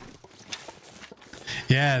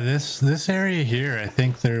 Yeah, this area here, I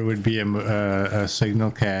think there would be a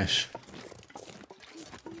signal cache.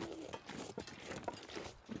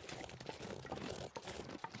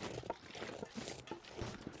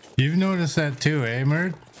 You've noticed that too, eh,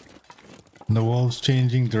 Mert? The wolves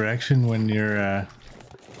changing direction when you're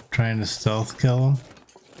trying to stealth kill them.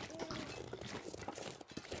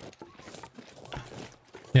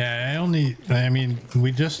 Yeah, I mean,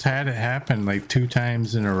 we just had it happen like 2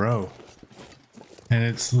 times in a row. And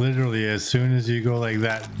it's literally as soon as you go like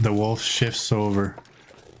that, the wolf shifts over.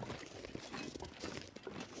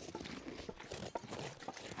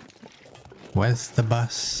 Where's the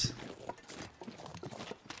bus?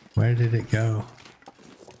 Where did it go?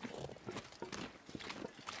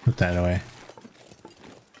 Put that away.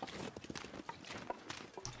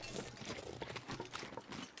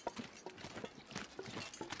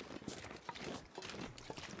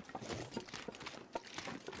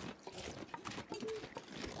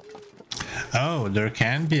 Oh, there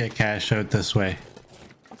can be a cache out this way.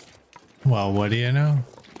 Well, what do you know?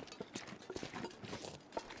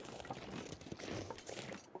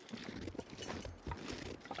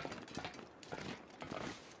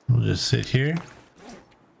 We'll just sit here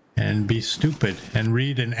and be stupid and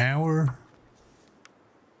read an hour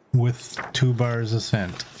with 2 bars of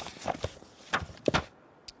scent.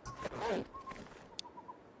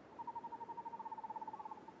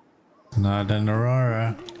 Not an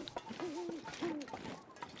aurora.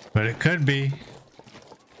 But it could be.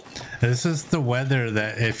 This is the weather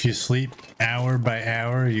that if you sleep hour by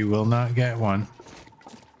hour, you will not get one.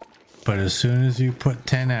 But as soon as you put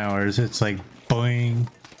 10 hours, it's like boing.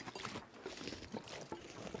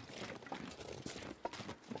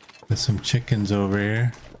 There's some chickens over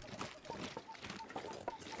here.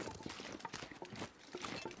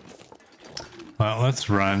 Well, let's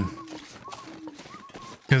run.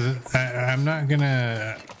 Because I'm not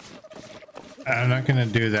gonna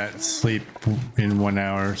do that sleep in 1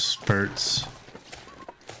 hour spurts.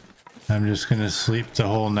 I'm just gonna sleep the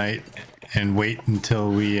whole night and wait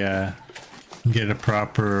until we get a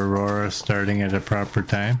proper aurora starting at a proper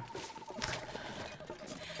time.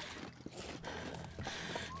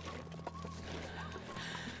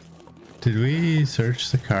 Did we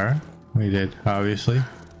search the car? We did, obviously.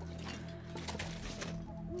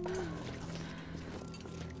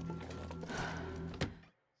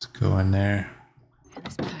 Let's go in there. Man,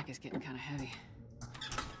 this pack is getting kind of heavy.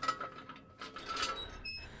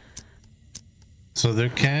 So there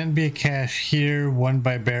can be a cache here, one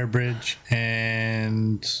by Bear Bridge,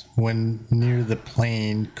 and one near the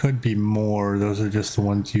plane. Could be more. Those are just the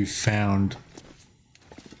ones you found.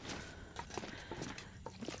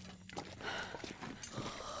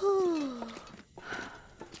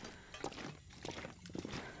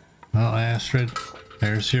 Well, Astrid,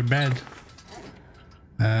 there's your bed.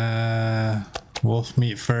 Wolf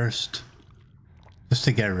meat first, just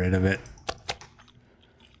to get rid of it.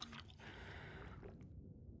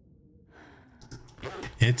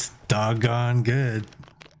 It's doggone good.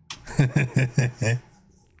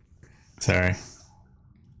 Sorry.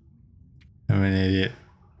 I'm an idiot.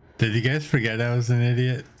 Did you guys forget I was an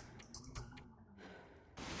idiot?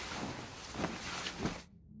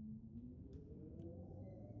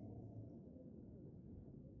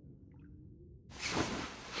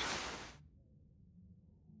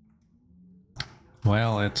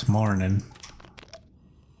 Well, it's morning.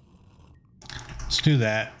 Let's do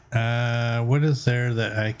that. What is there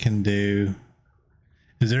that I can do?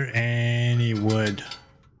 Is there any wood?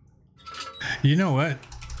 You know what?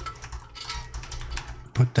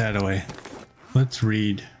 Put that away. Let's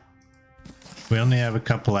read. We only have a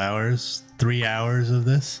couple hours. 3 hours of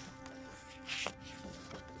this.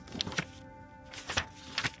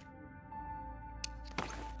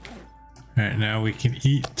 Alright, now we can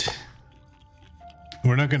eat.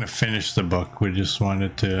 We're not going to finish the book. We just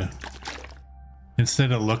wanted to,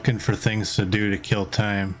 instead of looking for things to do to kill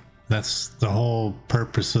time. That's the whole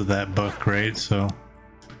purpose of that book, right? So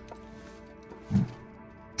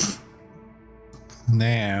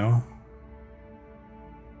now,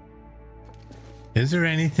 is there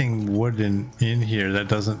anything wooden in here that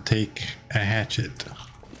doesn't take a hatchet?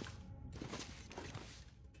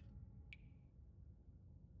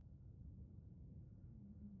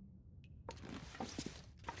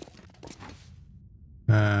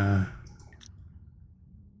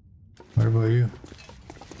 What about you?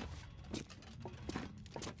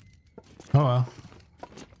 Oh well.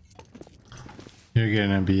 You're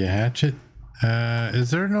gonna be a hatchet.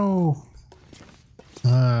 Is there no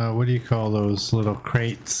what do you call those little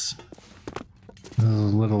crates?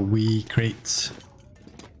 Those little wee crates.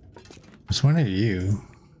 It's one of you.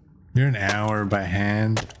 You're an hour by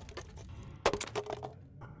hand.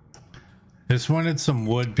 Just wanted some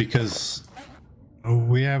wood because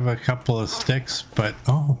we have a couple of sticks, but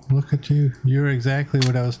oh, look at you. You're exactly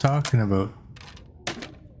what I was talking about.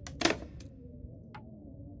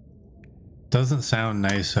 Doesn't sound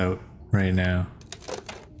nice out right now.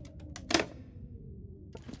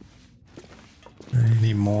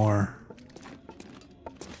 Any more?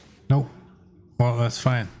 Nope. Well, that's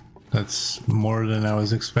fine. That's more than I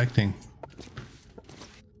was expecting.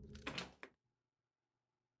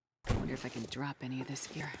 I wonder if I can drop any of this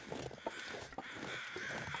gear.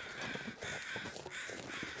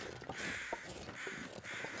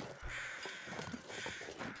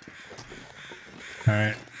 All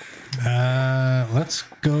right. Let's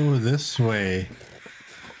go this way.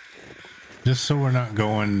 Just so we're not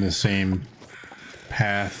going the same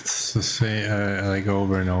paths, the same, like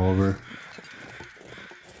over and over.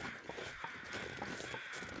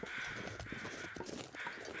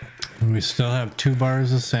 And we still have 2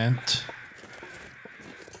 bars of scent.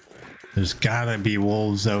 There's gotta be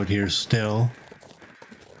wolves out here still.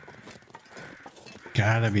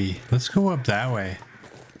 Gotta be. Let's go up that way.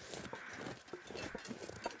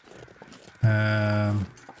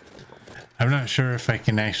 I'm not sure if I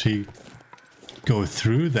can actually go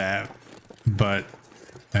through that, but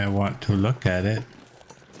I want to look at it.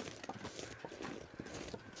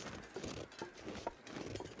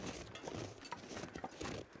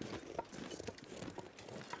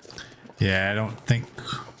 Yeah, I don't think...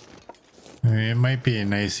 I mean, it might be a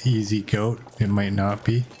nice easy goat. It might not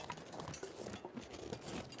be.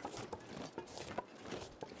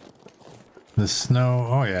 The snow...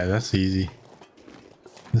 Oh yeah, that's easy.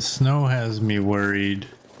 The snow has me worried.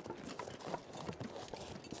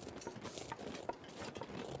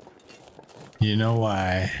 You know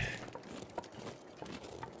why?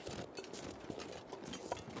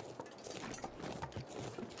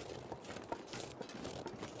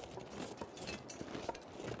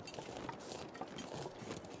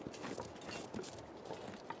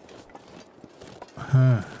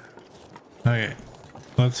 Okay,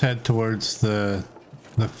 let's head towards the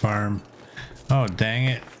farm. Oh, dang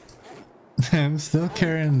it. I'm still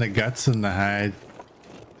carrying the guts and the hide.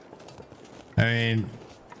 I mean,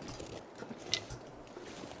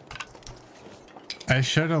 I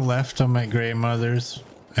should have left them at grandmother's.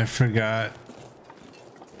 I forgot.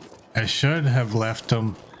 I should have left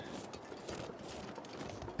them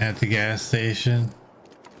at the gas station.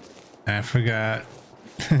 I forgot.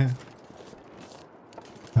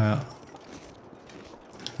 Well,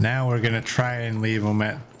 now we're gonna try and leave them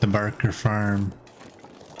at the Barker farm.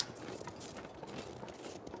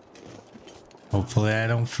 Hopefully I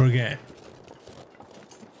don't forget.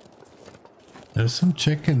 There's some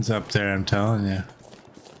chickens up there, I'm telling you.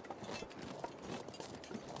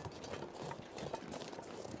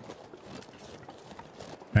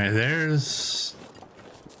 Alright, those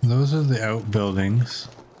are the outbuildings.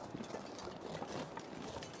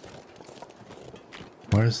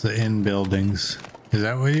 Where's the in buildings? Is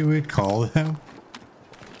that what you would call them?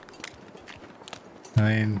 I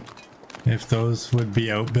mean, if those would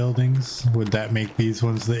be outbuildings, would that make these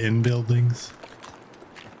ones the in buildings?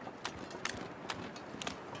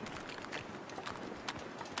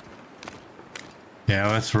 Yeah,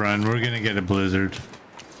 let's run. We're gonna get a blizzard.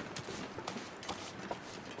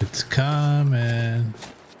 It's coming.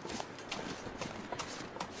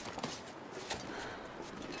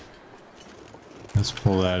 Let's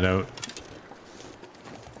pull that out.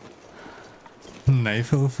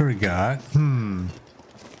 Knifo forgot?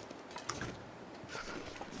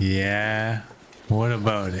 Yeah. What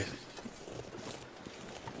about it?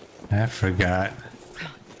 I forgot.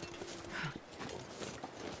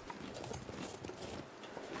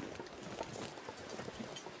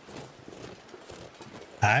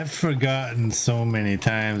 I've forgotten so many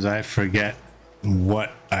times, I forget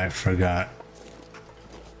what I forgot.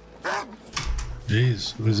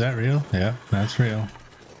 Jeez, was that real? Yeah, that's real.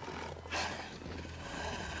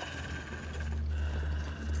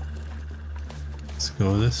 Let's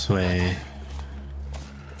go this way.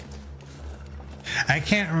 I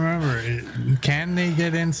can't remember. Can they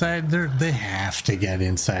get inside? They have to get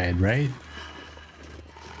inside, right?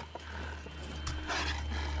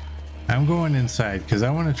 I'm going inside because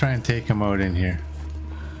I want to try and take him out in here.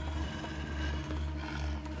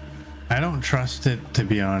 I don't trust it, to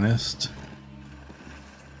be honest.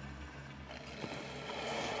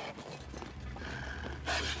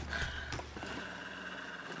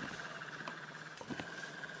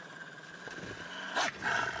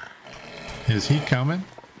 Is he coming?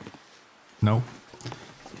 Nope.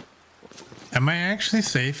 Am I actually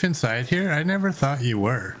safe inside here? I never thought you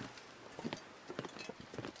were.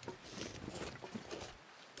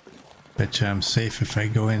 Betcha I'm safe if I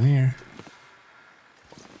go in here.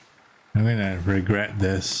 I'm gonna regret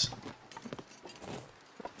this.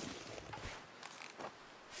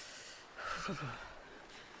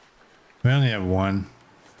 We only have one.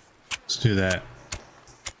 Let's do that.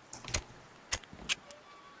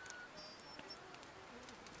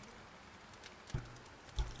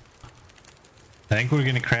 I think we're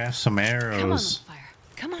gonna craft some arrows.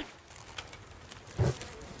 Come on.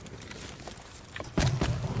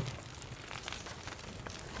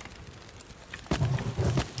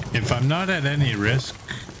 If I'm not at any risk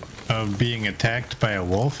of being attacked by a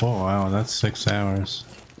wolf, oh wow, that's 6 hours.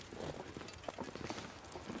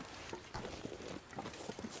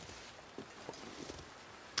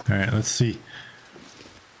 All right, let's see.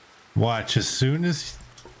 Watch, as soon as...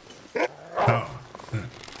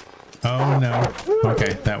 Oh no.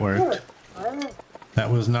 Okay, that worked. That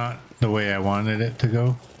was not the way I wanted it to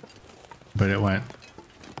go, but it went.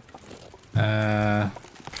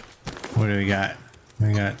 What do we got?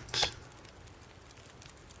 We got...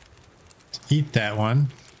 Eat that one.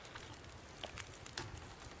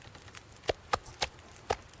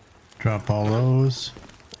 Drop all those.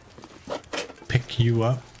 Pick you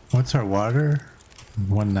up. What's our water?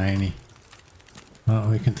 190. Well,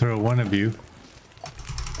 we can throw one of you.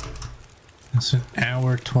 It's an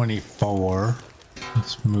hour 24.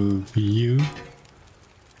 Let's move you.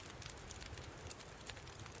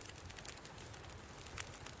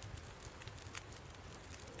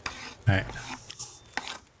 Alright.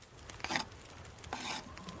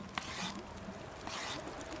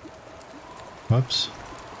 Whoops.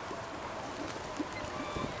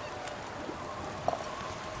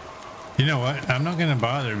 You know what? I'm not gonna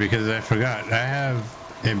bother because I forgot. I have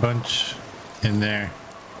a bunch in there.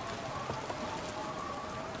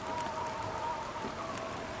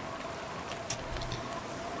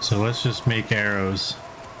 So let's just make arrows.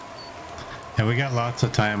 And we got lots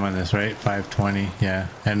of time on this, right? 5:20, yeah.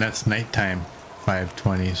 And that's nighttime,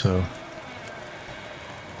 5:20, so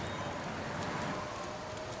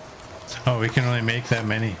Oh, we can only make that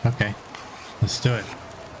many. Okay. Let's do it.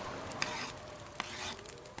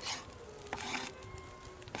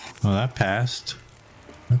 Well, that passed.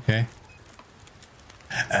 Okay.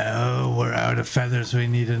 Oh, we're out of feathers. We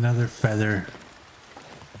need another feather.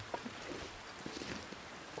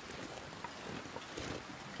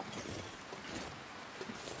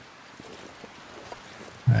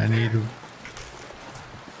 I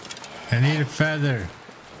need a feather.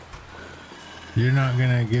 You're not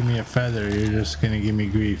gonna give me a feather. You're just gonna give me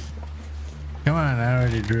grief. Come on, I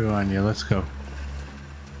already drew on you. Let's go.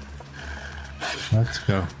 Let's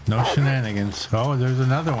go. No shenanigans. Oh, there's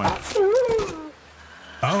another one.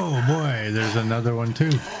 Oh boy, there's another one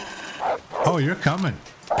too. Oh, you're coming.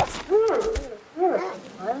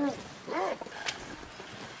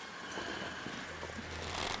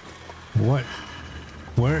 What?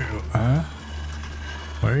 Where? Huh?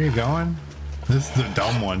 Where are you going? This is the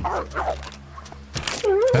dumb one.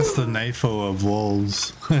 That's the knifo of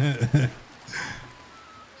wolves.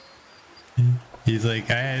 He's like,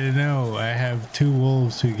 I don't know. I have two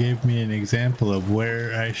wolves who gave me an example of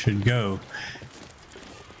where I should go.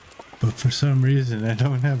 But for some reason, I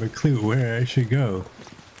don't have a clue where I should go.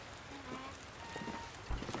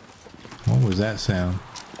 What was that sound?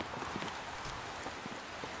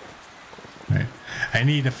 Right. I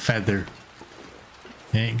need a feather.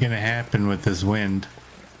 It ain't gonna happen with this wind.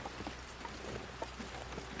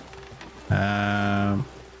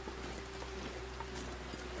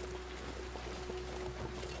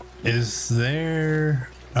 Is there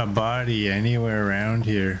a body anywhere around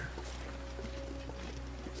here?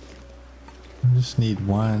 I just need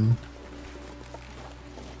one.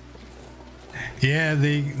 Yeah,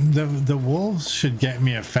 the wolves should get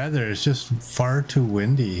me a feather. It's just far too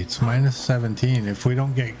windy. It's -17. If we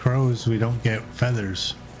don't get crows, we don't get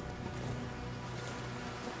feathers.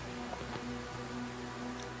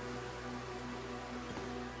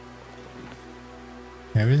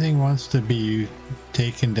 Everything wants to be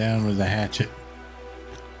taken down with a hatchet.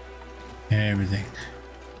 Everything.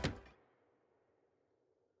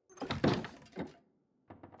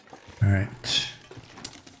 All right.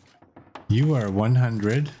 You are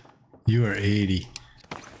 100. You are 80.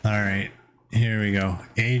 All right. Here we go.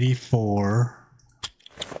 84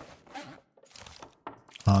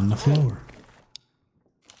 on the floor.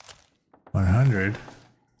 100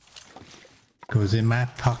 goes in my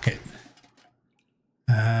pocket.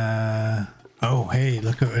 Oh, hey,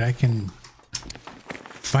 look at what I can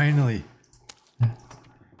finally.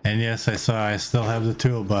 And yes, I saw I still have the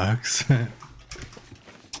toolbox.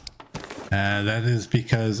 That is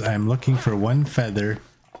because I'm looking for one feather,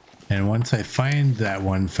 and once I find that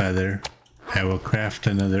one feather, I will craft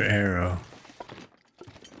another arrow.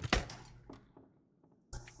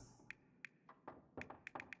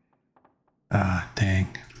 Ah,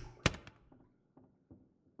 dang.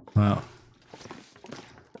 Well,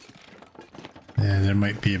 yeah, there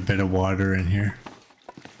might be a bit of water in here.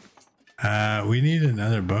 We need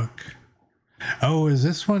another book. Oh, is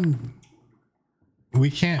this one? We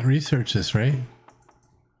can't research this, right?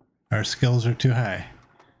 Our skills are too high.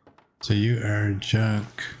 So you are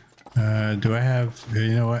junk. Do I have,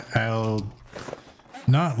 you know what? I'll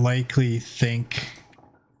not likely think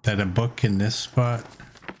that a book in this spot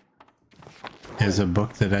is a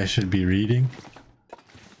book that I should be reading.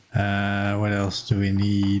 What else do we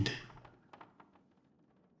need?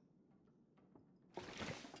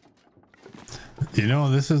 You know,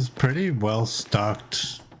 this is pretty well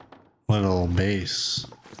stocked little base.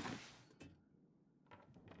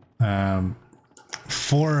 Oh,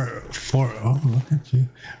 look at you.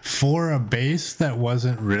 For a base that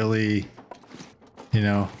wasn't really, you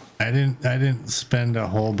know, I didn't spend a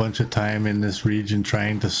whole bunch of time in this region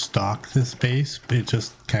trying to stock this base. It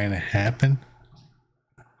just kind of happened.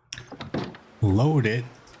 Load it.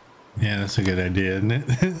 Yeah, that's a good idea, isn't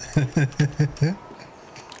it?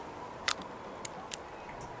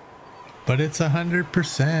 But it's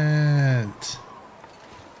 100%.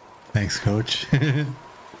 Thanks, coach.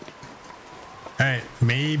 Alright,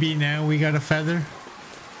 maybe now we got a feather.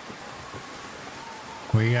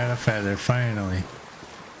 We got a feather, finally.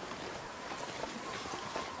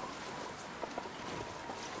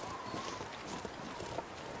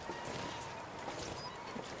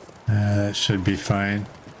 That should be fine.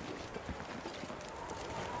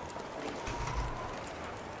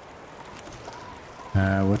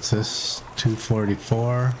 What's this?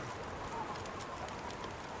 244.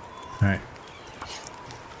 Alright.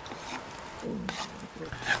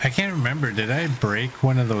 I can't remember. Did I break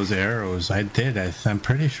one of those arrows? I did. I'm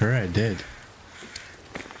pretty sure I did.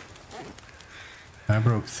 I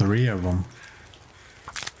broke 3 of them.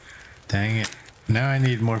 Dang it. Now I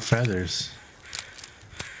need more feathers.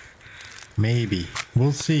 Maybe.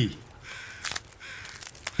 We'll see.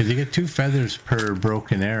 Because you get 2 feathers per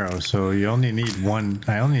broken arrow, so you only need 1.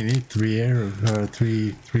 I only need 3 arrows, or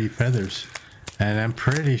three feathers. And I'm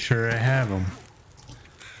pretty sure I have them.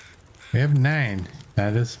 We have 9.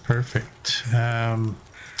 That is perfect. Yeah,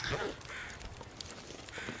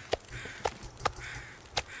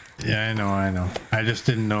 I know. I just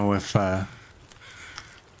didn't know if I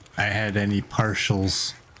had any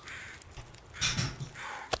partials.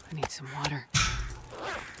 I need some water.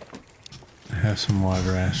 I have some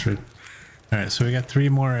water, Astrid. Alright, so we got 3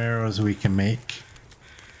 more arrows we can make.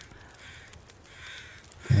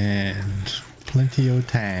 And plenty of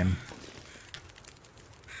time.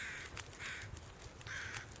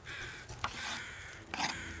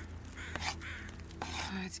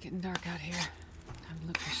 It's getting dark out here. Time to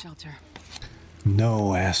look for shelter.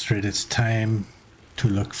 No, Astrid, it's time to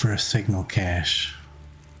look for a signal cache.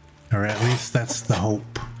 Or at least that's the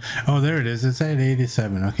hope. Oh, there it is. It's at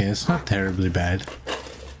 87. Okay, it's not terribly bad.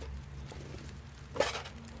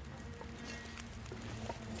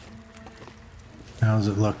 How's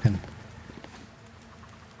it looking?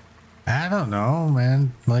 I don't know,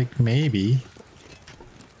 man. Like, maybe.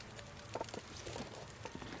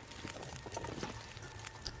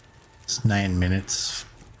 It's 9 minutes.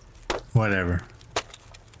 Whatever.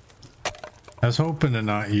 I was hoping to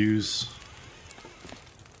not use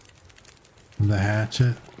the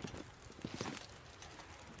hatchet.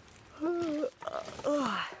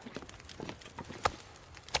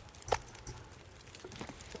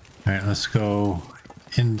 Alright, let's go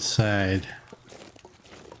inside.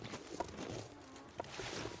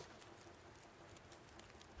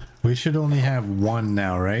 We should only have 1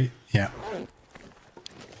 now, right? Yeah.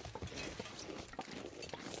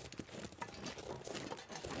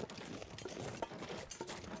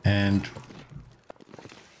 And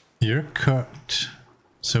you're cooked,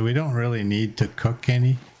 so we don't really need to cook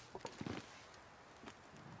any.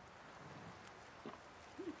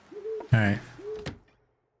 All right.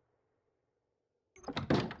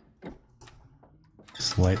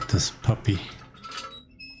 Just light this puppy.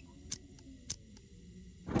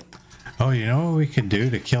 Oh, you know what we could do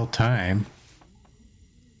to kill time?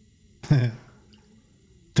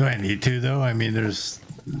 Do I need to though? I mean, there's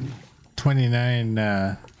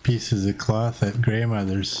 29 pieces of cloth at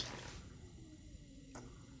grandmother's.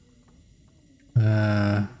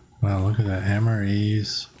 Wow, look at that.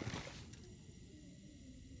 MREs.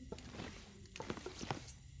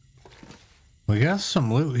 We got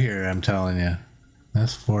some loot here, I'm telling you.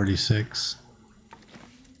 That's 46.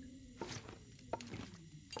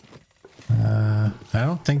 I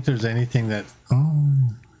don't think there's anything that...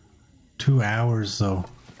 Oh, 2 hours though.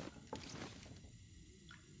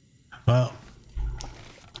 Well,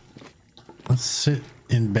 let's sit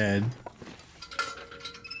in bed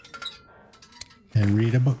and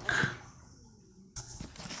read a book.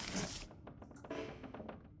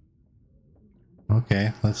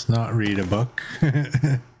 Okay, let's not read a book.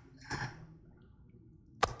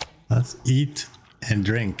 Let's eat and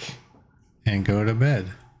drink and go to bed.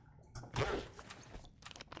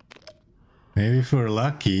 Maybe if we're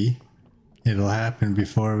lucky, it'll happen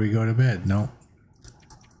before we go to bed. Nope.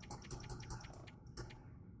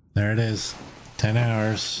 There it is. 10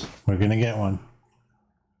 hours. We're gonna get one.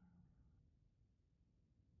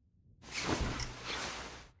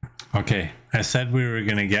 Okay, I said we were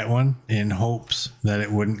gonna get one in hopes that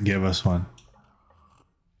it wouldn't give us one.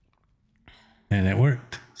 And it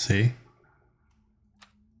worked, see?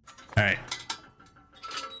 Alright.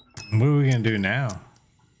 What are we gonna do now?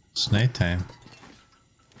 It's nighttime.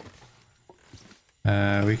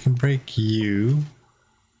 We can break you.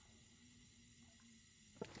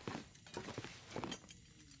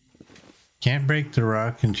 Can't break the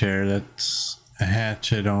rocking chair, that's a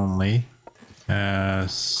hatchet only.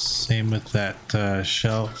 Same with that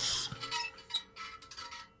shelf.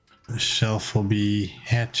 The shelf will be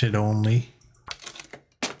hatchet only.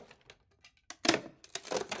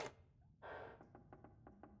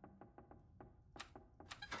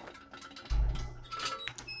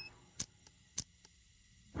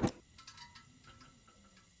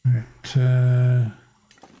 Alright,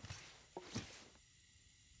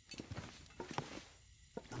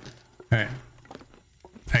 alright.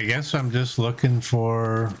 I guess I'm just looking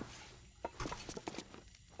for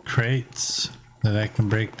crates that I can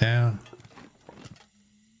break down.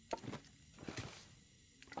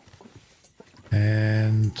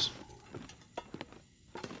 And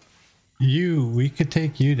you, we could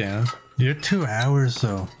take you down. You're 2 hours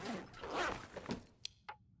though.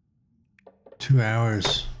 2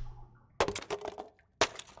 hours.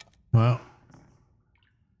 Well,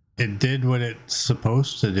 it did what it's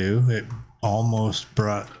supposed to do. It almost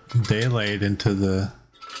brought daylight into the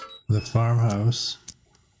farmhouse.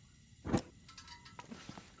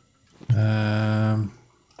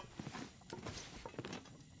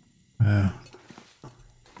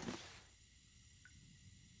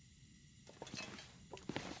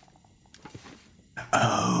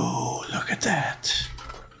 Oh, look at that.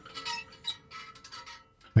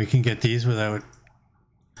 We can get these without...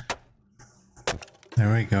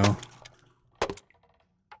 There we go.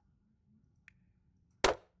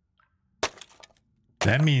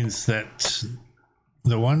 That means that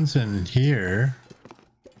the ones in here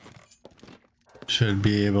should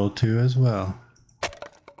be able to as well.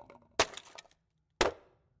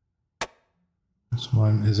 This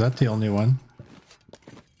one, is that the only one?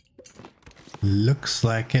 Looks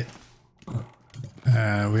like it.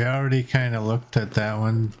 We already kind of looked at that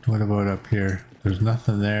one. What about up here? There's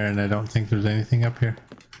nothing there, and I don't think there's anything up here.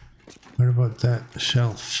 What about that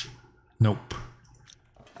shelf? Nope.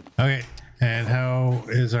 Okay, and how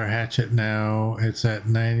is our hatchet now? It's at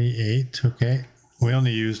 98. Okay, we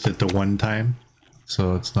only used it the one time,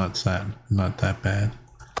 so it's not that bad.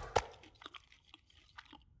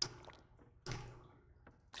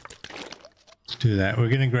 Let's do that. We're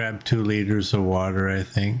gonna grab 2 liters of water, I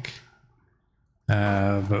think.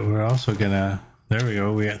 But we're also gonna, there we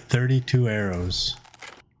go, we got 32 arrows.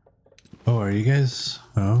 Oh, are you guys,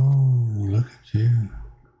 oh, look at you.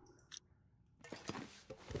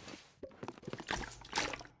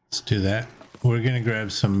 Let's do that. We're gonna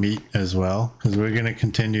grab some meat as well, because we're gonna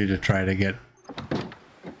continue to try to get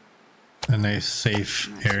a nice safe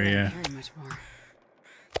area.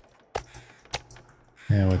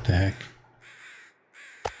 Yeah, what the heck.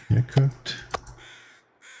 You're cooked.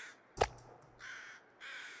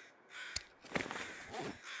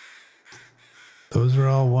 Those are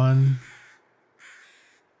all one.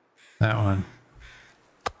 That one.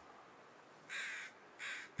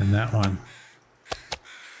 And that one.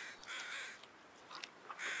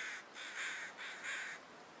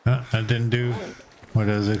 Oh, that didn't do what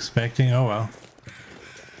I was expecting. Oh well.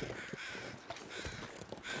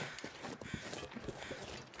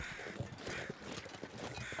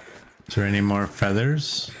 Is there any more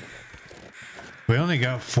feathers? We only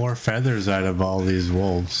got 4 feathers out of all these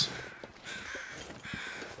wolves.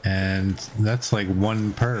 And that's like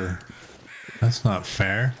 1 per. That's not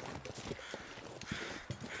fair.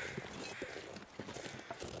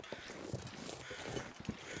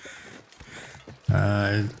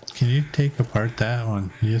 Can you take apart that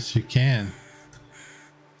one? Yes, you can.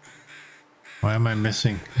 Why am I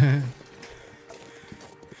missing?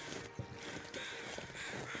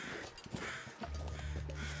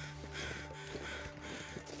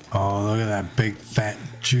 Oh, look at that big, fat,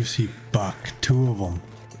 juicy buck. 2 of them.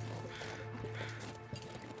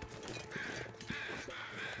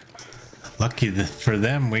 Lucky for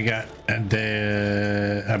them, we got a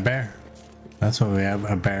bear. That's what we have,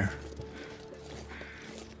 a bear.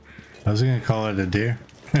 I was gonna call it a deer.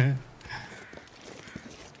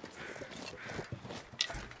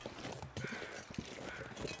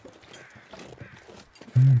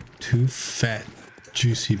 2 fat,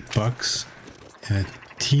 juicy bucks and a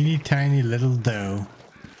teeny tiny little doe.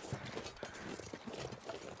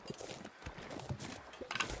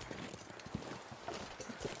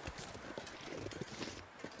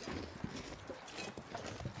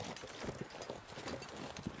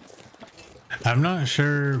 I'm not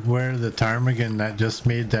sure where the ptarmigan that just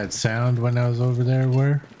made that sound when I was over there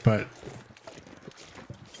were, but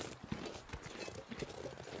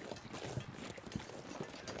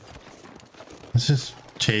let's just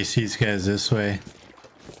chase these guys this way.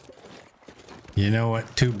 You know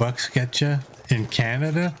what 2 bucks get you in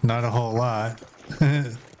Canada? Not a whole lot.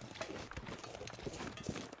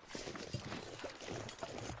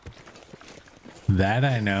 That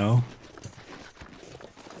I know.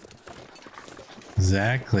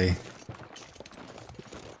 Exactly.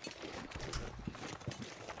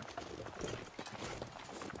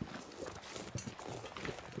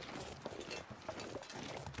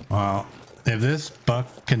 Well, if this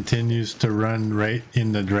buck continues to run right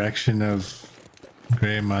in the direction of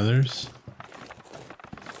Grey Mothers,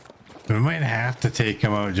 we might have to take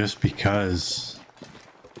him out just because.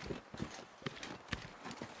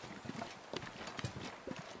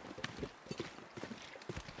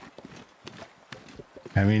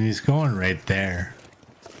 I mean, he's going right there.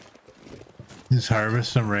 Just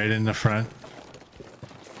harvest him right in the front.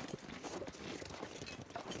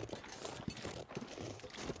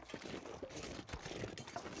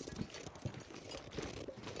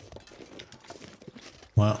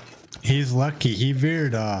 Well, he's lucky. He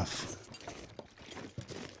veered off.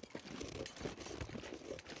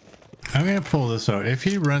 I'm gonna pull this out. If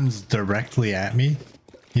he runs directly at me,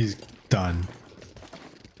 he's done.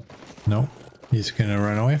 Nope, he's gonna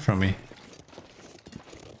run away from me.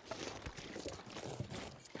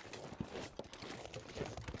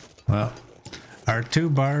 Well, our 2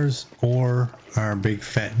 bars or our big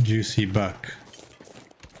fat juicy buck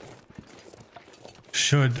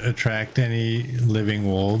should attract any living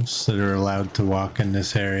wolves that are allowed to walk in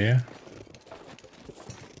this area.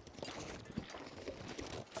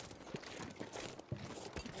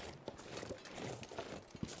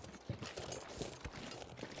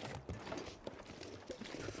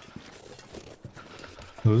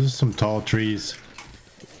 Those are some tall trees.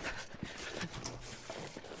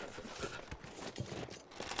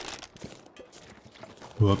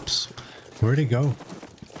 Whoops. Where'd he go?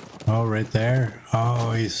 Oh, right there.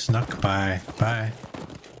 Oh, he snuck by. Bye.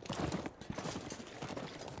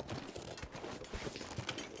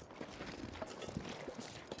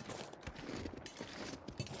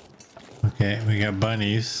 Okay, we got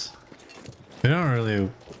bunnies. We don't really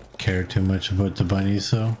care too much about the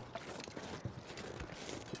bunnies, though.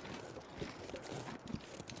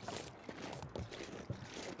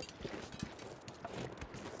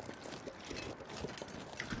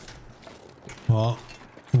 Well,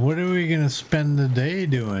 what are we gonna spend the day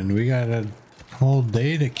doing? We got a whole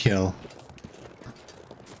day to kill.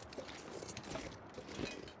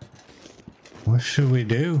 What should we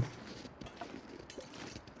do?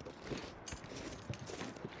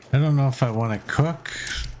 I don't know if I want to cook,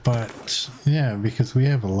 but yeah, because we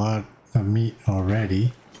have a lot of meat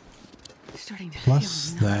already. Starting to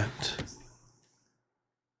Plus feel numb. that.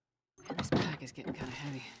 And this pack is getting kind of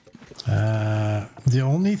heavy. The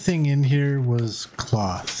only thing in here was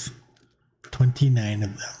cloth. 29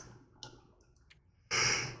 of them.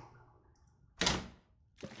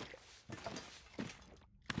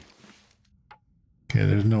 Okay,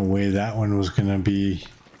 there's no way that one was gonna be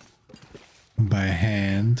by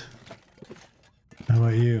hand. How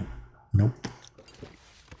about you? Nope.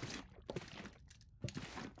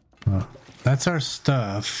 Well, that's our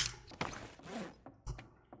stuff.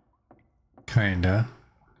 Kinda.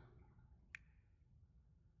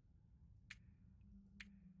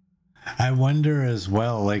 I wonder as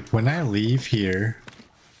well, like when I leave here,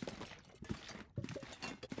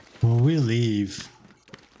 when we leave,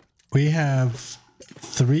 we have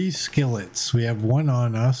 3 skillets. We have 1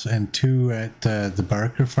 on us and 2 at the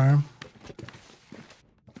Barker farm.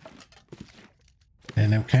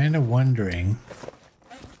 And I'm kind of wondering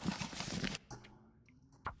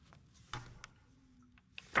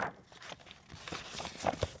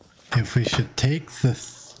if we should take the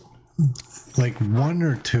like 1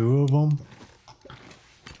 or 2 of them,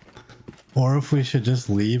 or if we should just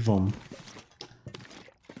leave them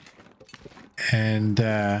and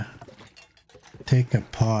take a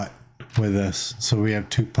pot with us, so we have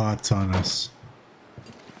 2 pots on us.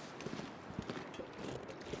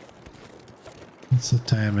 What's the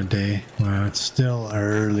time of day? Wow, it's still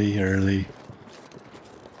early. I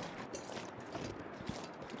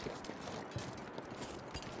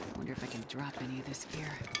wonder if I can drop any of this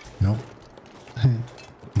gear. Nope.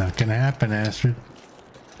 Not gonna happen, Astrid.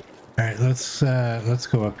 Alright, let's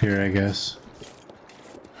go up here, I guess.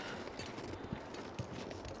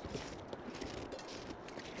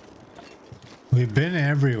 We've been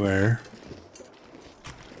everywhere.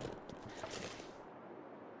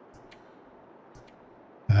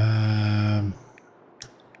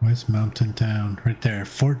 Where's Mountain Town? Right there.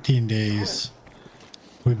 14 days.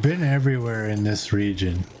 We've been everywhere in this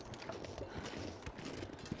region.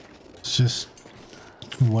 It's just,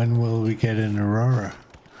 when will we get an Aurora?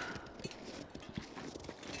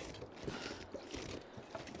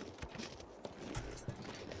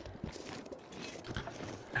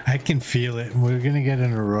 I can feel it. We're gonna get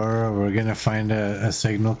an Aurora. We're gonna find a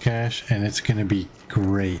signal cache, and it's gonna be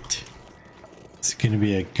great. It's gonna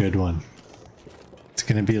be a good one. It's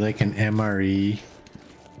gonna be like an MRE,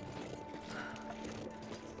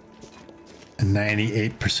 a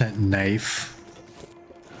 98% knife,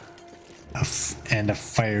 and a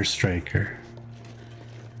fire striker.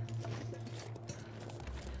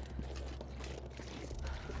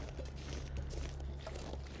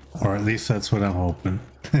 Or at least that's what I'm hoping.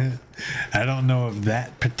 I don't know if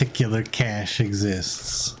that particular cache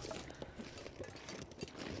exists,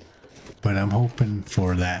 but I'm hoping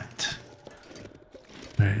for that.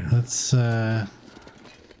 All right, let's go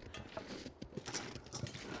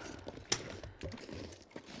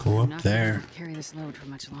up there. Carry this load for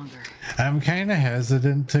much longer. I'm kind of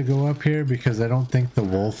hesitant to go up here because I don't think the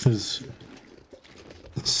wolf is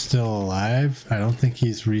still alive. I don't think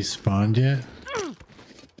he's respawned yet.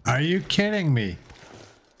 Are you kidding me?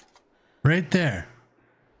 Right there.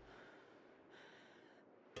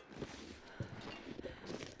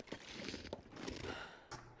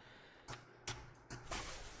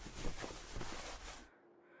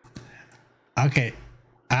 Okay,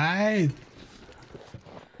 I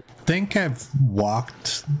think I've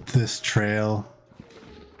walked this trail,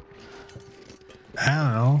 I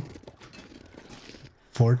don't know,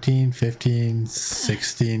 14, 15,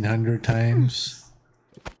 1600 times.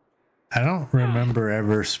 I don't remember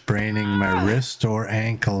ever spraining my wrist or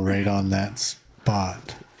ankle right on that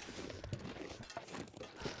spot.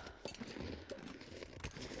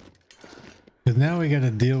 Because now we got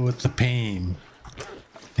to deal with the pain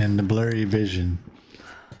and the blurry vision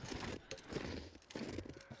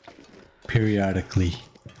periodically.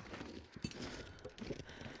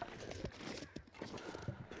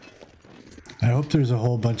 I hope there's a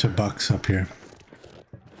whole bunch of bucks up here.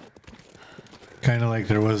 Kind of like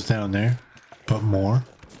there was down there, but more.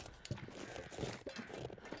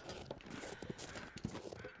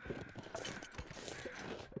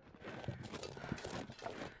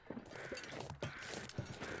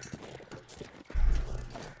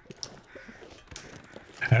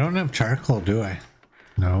 I don't have charcoal, do I?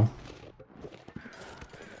 No.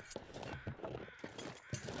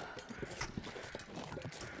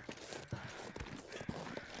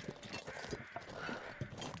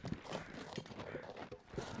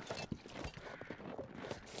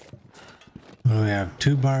 We have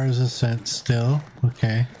 2 bars of scent still.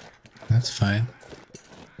 Okay, that's fine.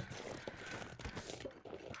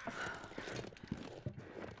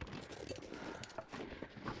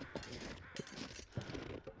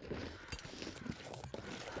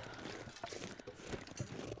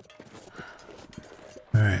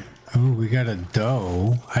 Alright. Oh, we got a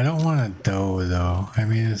doe. I don't want a doe though. I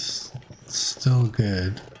mean, it's still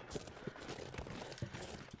good.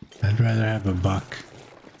 I'd rather have a buck.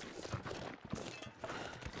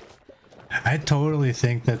 I totally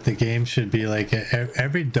think that the game should be like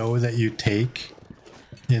every doe that you take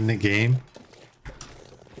in the game,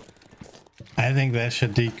 I think that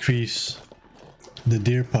should decrease the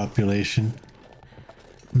deer population.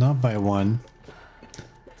 Not by 1,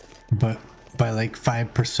 but by like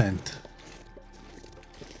 5%.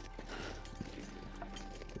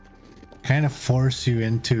 Kind of force you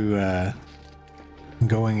into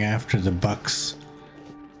going after the bucks.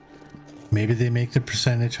 Maybe they make the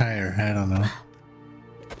percentage higher. I don't know.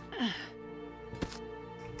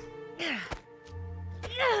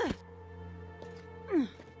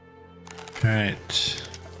 All right.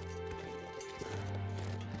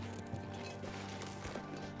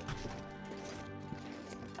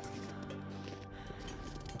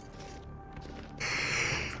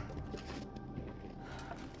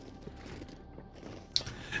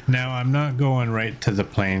 Now, I'm not going right to the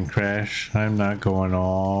plane crash. I'm not going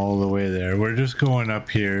all the way there. We're just going up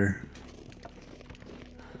here.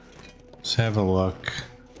 Let's have a look.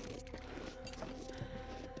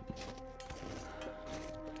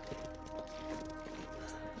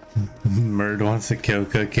 Murd wants to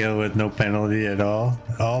kill with no penalty at all.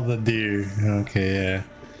 All the deer. Okay, yeah.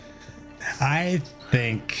 I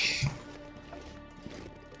think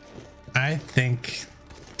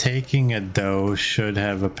taking a doe should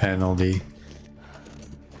have a penalty.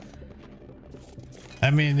 I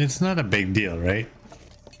mean, it's not a big deal, right?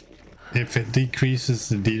 If it decreases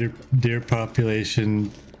the deer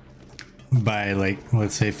population by, like,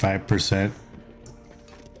 let's say 5%,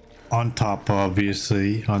 on top,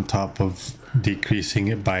 obviously, on top of decreasing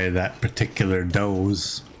it by that particular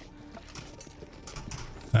doe's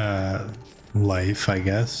life, I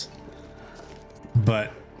guess.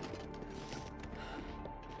 But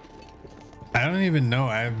I don't even know.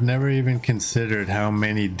 I've never even considered how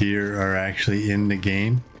many deer are actually in the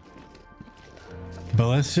game. But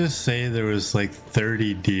let's just say there was like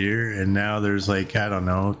 30 deer and now there's like, I don't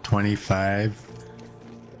know, 25.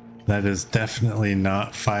 That is definitely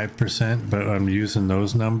not 5%, but I'm using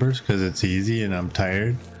those numbers because it's easy and I'm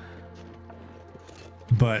tired.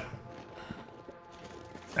 But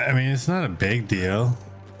I mean, it's not a big deal.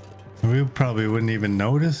 We probably wouldn't even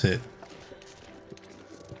notice it.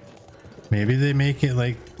 Maybe they make it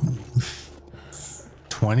like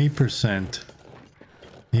 20%.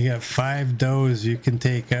 You got 5 does you can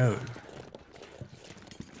take out.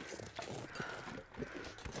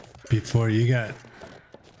 Before you got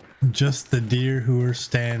just the deer who are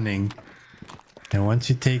standing. And once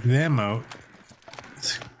you take them out,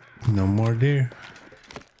 it's no more deer.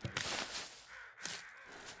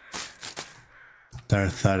 I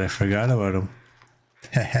thought I forgot about them.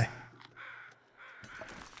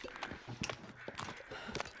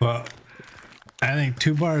 Well, I think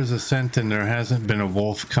 2 bars of scent and there hasn't been a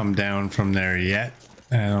wolf come down from there yet.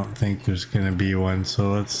 I don't think there's gonna be one,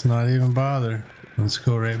 so let's not even bother. Let's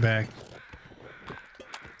go right back.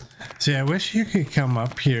 See, I wish you could come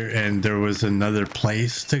up here and there was another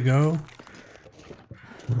place to go.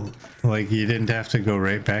 Like you didn't have to go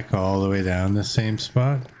right back all the way down the same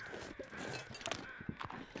spot.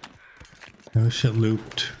 I wish it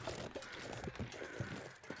looped.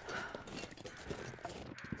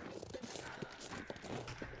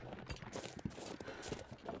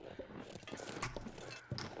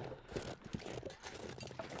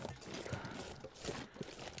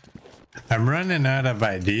 I'm running out of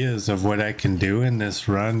ideas of what I can do in this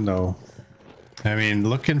run though. I mean,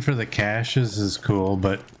 looking for the caches is cool,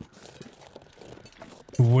 but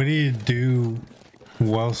what do you do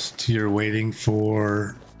whilst you're waiting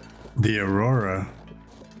for the Aurora?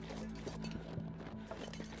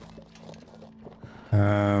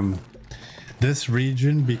 This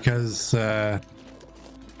region, because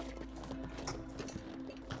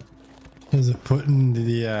is it putting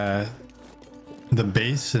the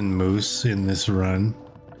basin moose in this run?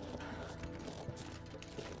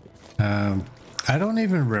 I don't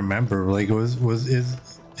even remember. Like, is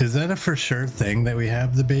that a for sure thing that we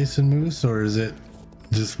have the basin moose, or is it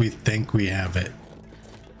just we think we have it?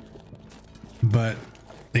 But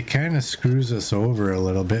it kind of screws us over a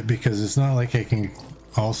little bit because it's not like I can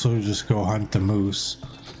also just go hunt the moose.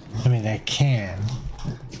 I mean, I can.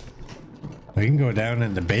 We can go down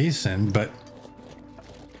in the basin, but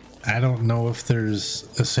I don't know if there's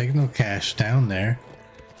a signal cache down there.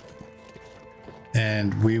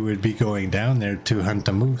 And we would be going down there to hunt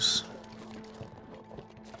the moose.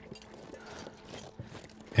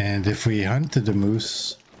 And if we hunted the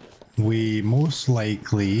moose, we most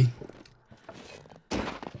likely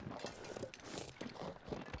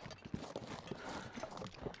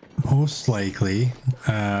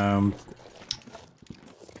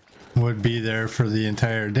would be there for the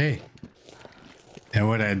entire day. And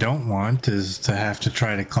what I don't want is to have to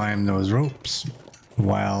try to climb those ropes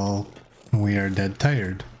while we are dead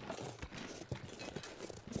tired.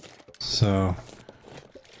 So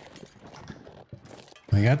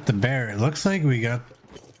we got the bear. It looks like we got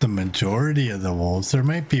the majority of the wolves. There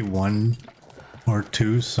might be 1 or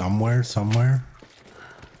 2 somewhere.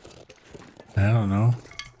 I don't know.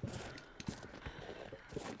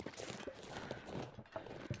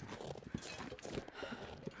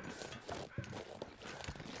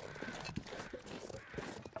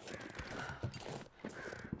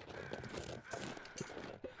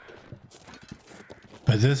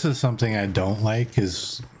 But this is something I don't like,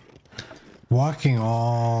 is walking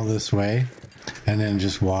all this way and then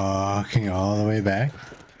just walking all the way back.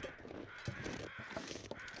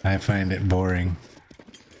 I find it boring.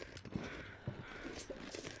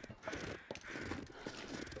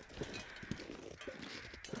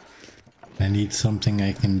 I need something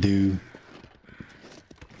I can do.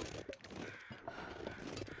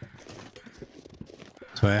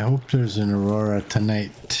 So I hope there's an Aurora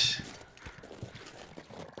tonight.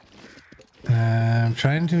 I'm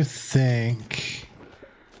trying to think.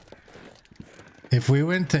 If we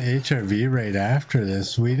went to HRV right after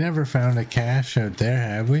this, we never found a cache out there,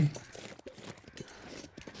 have we?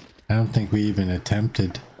 I don't think we even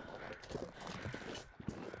attempted.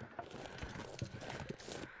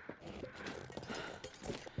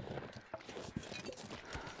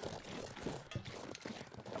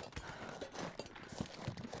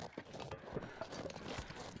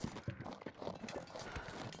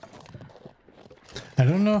 I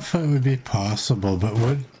don't know if it would be possible, but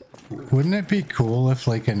wouldn't it be cool if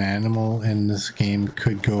like an animal in this game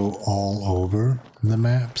could go all over the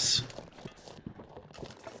maps?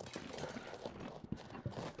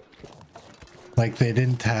 Like they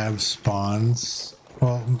didn't have spawns.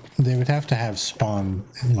 Well, they would have to have spawn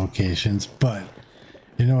locations, but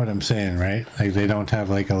you know what I'm saying, right? Like they don't have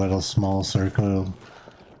like a little small circle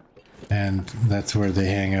and that's where they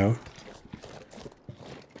hang out.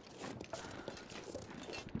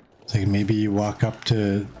 Like maybe you walk up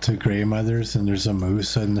to Grey Mother's and there's a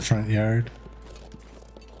moose in the front yard.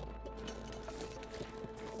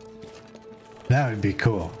 That would be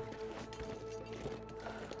cool.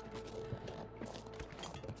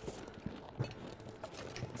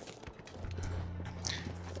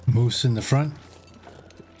 Moose in the front,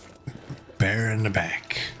 bear in the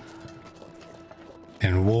back,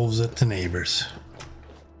 and wolves at the neighbors.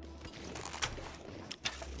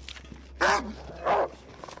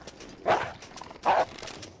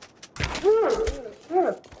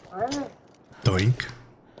 Doink.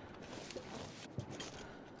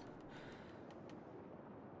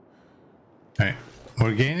 Alright, we're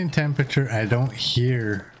we're gaining temperature. I don't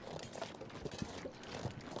hear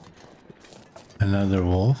another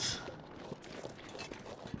wolf.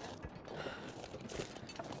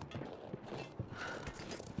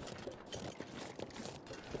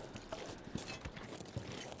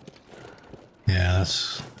 Yeah,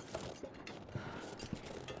 that's...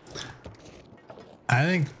 I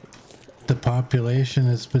think the population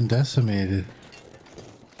has been decimated.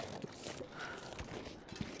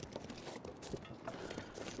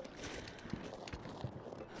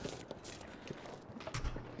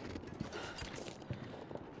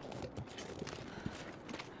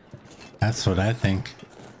 That's what I think.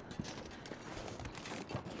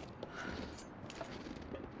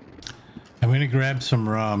 I'm gonna grab some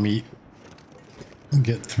raw meat and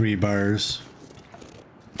get 3 bars.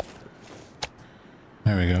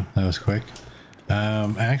 There we go. That was quick.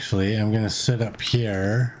 Actually, I'm gonna sit up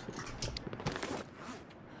here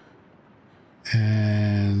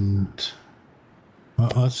and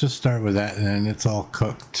well, let's just start with that, and then it's all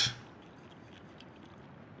cooked.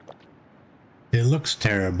 It looks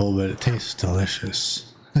terrible, but it tastes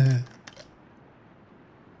delicious.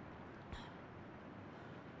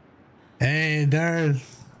 Hey,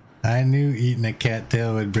 Darth. I knew eating a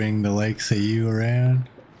cattail would bring the likes of you around.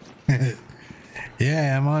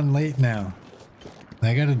 Yeah, I'm on late now.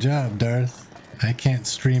 I got a job, Darth. I can't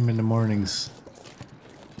stream in the mornings.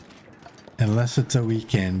 Unless it's a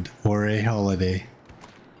weekend or a holiday.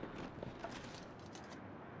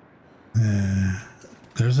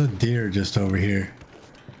 There's a deer just over here.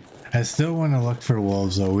 I still want to look for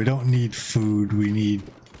wolves though. We don't need food, we need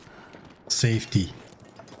safety.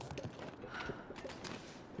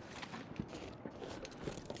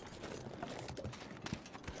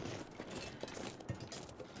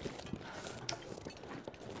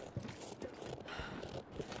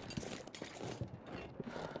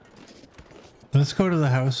 Let's go to the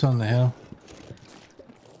house on the hill.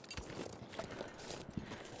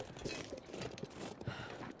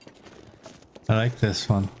 I like this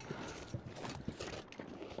one.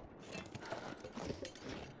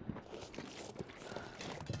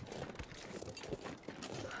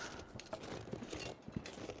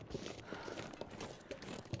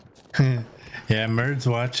 Yeah, Murd's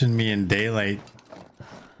watching me in daylight.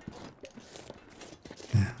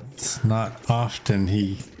 It's not often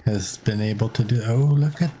he has been able to do. Oh,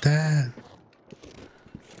 look at that.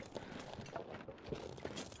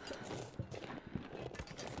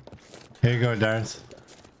 Here you go, Darth.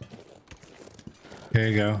 Here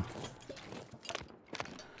you go.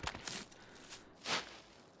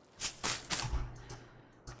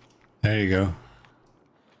 There you go.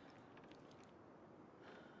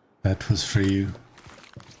 That was for you.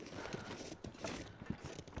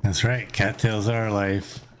 That's right, cattails are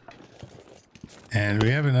life. And we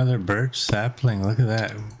have another birch sapling. Look at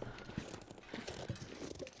that.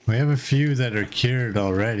 We have a few that are cured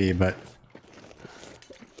already, but...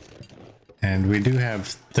 And we do have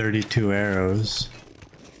 32 arrows.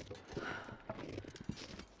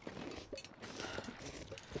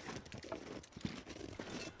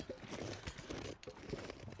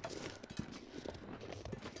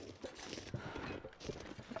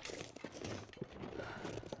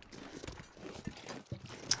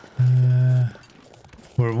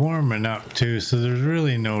 We're warming up too, so there's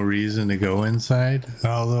really no reason to go inside.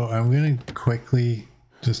 Although I'm gonna quickly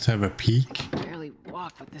just have a peek. Barely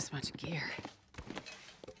walk with this much gear.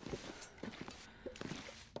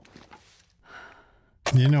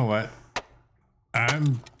 You know what?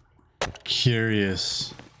 I'm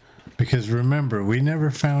curious because remember, we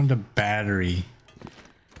never found a battery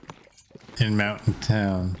in Mountain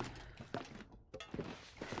Town.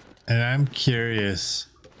 And I'm curious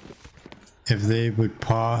if they would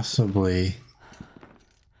possibly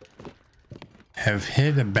have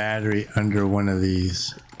hid a battery under one of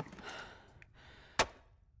these.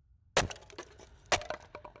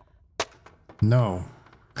 No.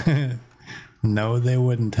 No, they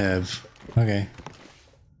wouldn't have. Okay.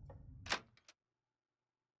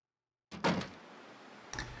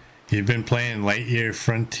 You've been playing Lightyear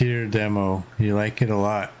Frontier demo. You like it a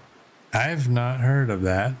lot. I've not heard of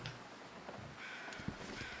that.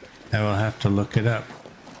 I will have to look it up.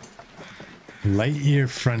 Lightyear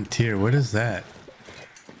Frontier, what is that?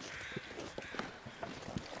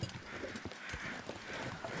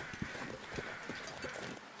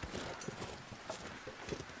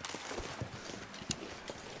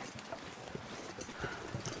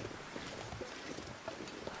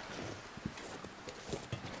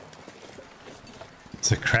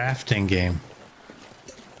 It's a crafting game.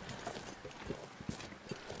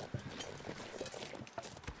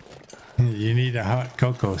 You need a hot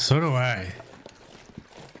cocoa. So do I.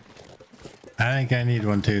 I think I need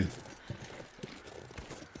one too.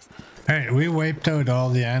 Alright, we wiped out all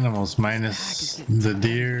the animals minus the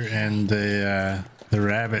deer and the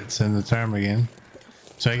rabbits and the ptarmigan.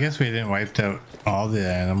 So I guess we didn't wipe out all the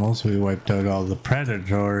animals, we wiped out all the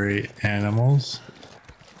predatory animals.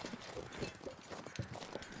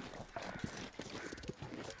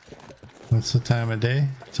 What's the time of day?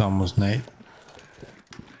 It's almost night.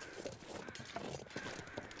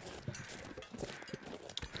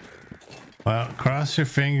 Well, cross your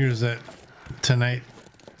fingers that tonight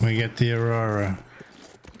we get the aurora.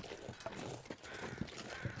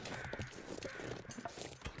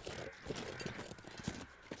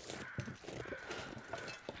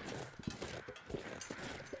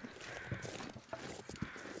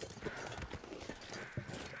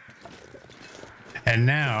 And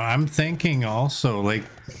now I'm thinking also like,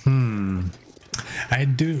 I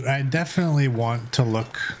definitely want to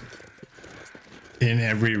look in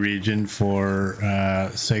every region for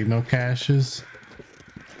signal caches.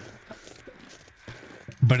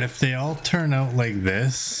 But if they all turn out like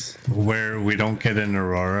this, where we don't get an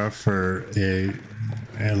aurora for a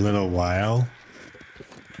little while,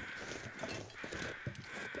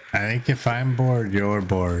 I think if I'm bored, you're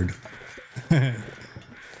bored.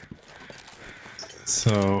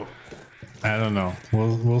 So, I don't know.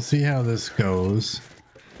 We'll see how this goes.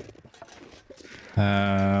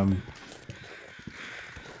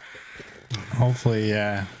 Hopefully,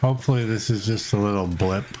 yeah. Hopefully this is just a little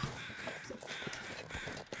blip.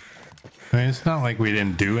 I mean, it's not like we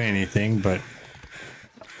didn't do anything, but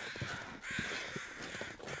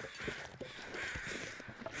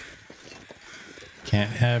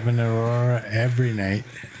can't have an aurora every night.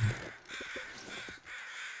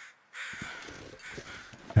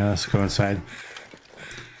 Now let's go inside.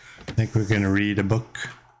 I think we're gonna read a book.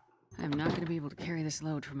 I'm not gonna be able to carry this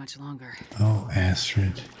load for much longer. Oh,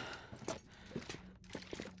 Astrid.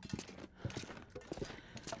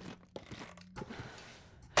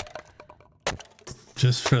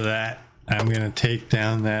 Just for that, I'm gonna take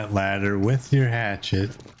down that ladder with your hatchet.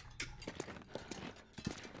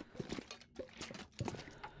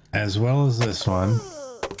 As well as this one.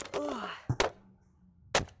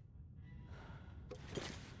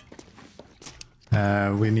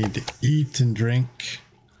 We need to eat and drink.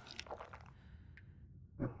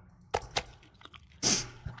 Let's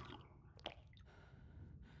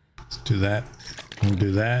do that. We'll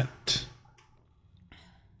do that.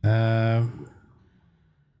 I'm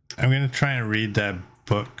gonna try and read that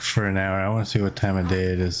book for an hour. I want to see what time of day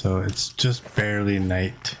it is, so it's just barely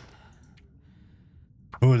night.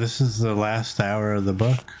 Oh, this is the last hour of the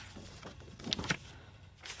book.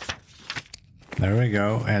 There we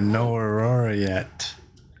go, and no aurora yet.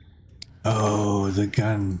 Oh, the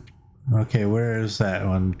gun. Okay, where is that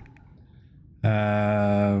one?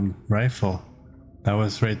 Rifle. That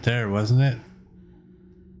was right there, wasn't it?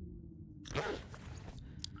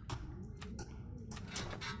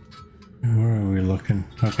 Where are we looking?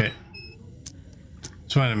 Okay.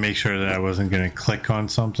 Just wanted to make sure that I wasn't going to click on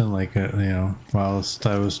something like, you know, whilst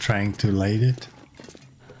I was trying to light it.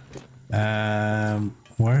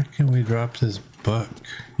 Where can we drop this book?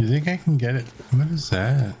 You think I can get it? What is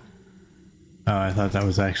that? Oh, I thought that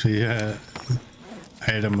was actually an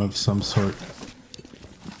item of some sort.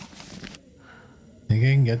 Think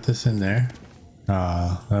I can get this in there?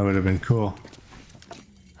 Ah, that would have been cool.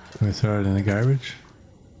 Can we throw it in the garbage?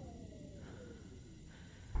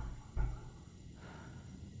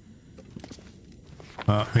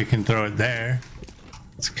 Well, we can throw it there.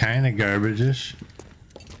 It's kind of garbage-ish.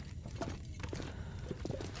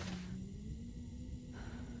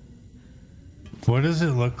 What does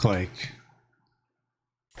it look like?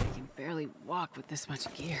 I can barely walk with this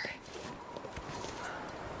much gear.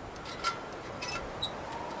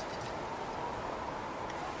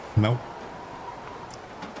 Nope.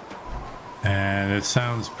 And it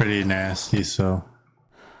sounds pretty nasty, so...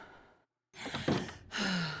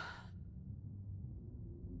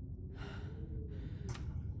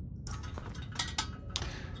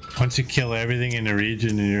 Once you kill everything in the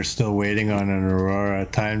region and you're still waiting on an aurora,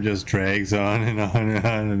 time just drags on and on and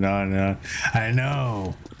on and on and on. I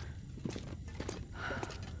know.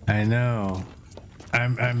 I know.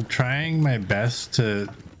 I'm trying my best to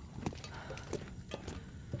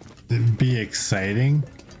be exciting,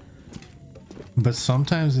 but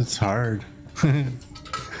sometimes it's hard.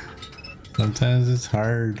 Sometimes it's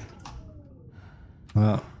hard.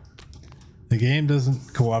 Well, the game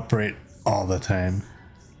doesn't cooperate all the time.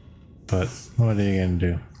 But what are you gonna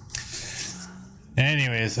do?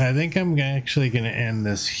 Anyways, I think I'm actually gonna end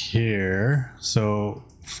this here. So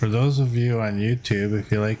for those of you on YouTube,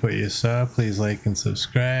 if you like what you saw, please like and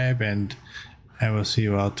subscribe. And I will see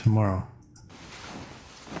you all tomorrow.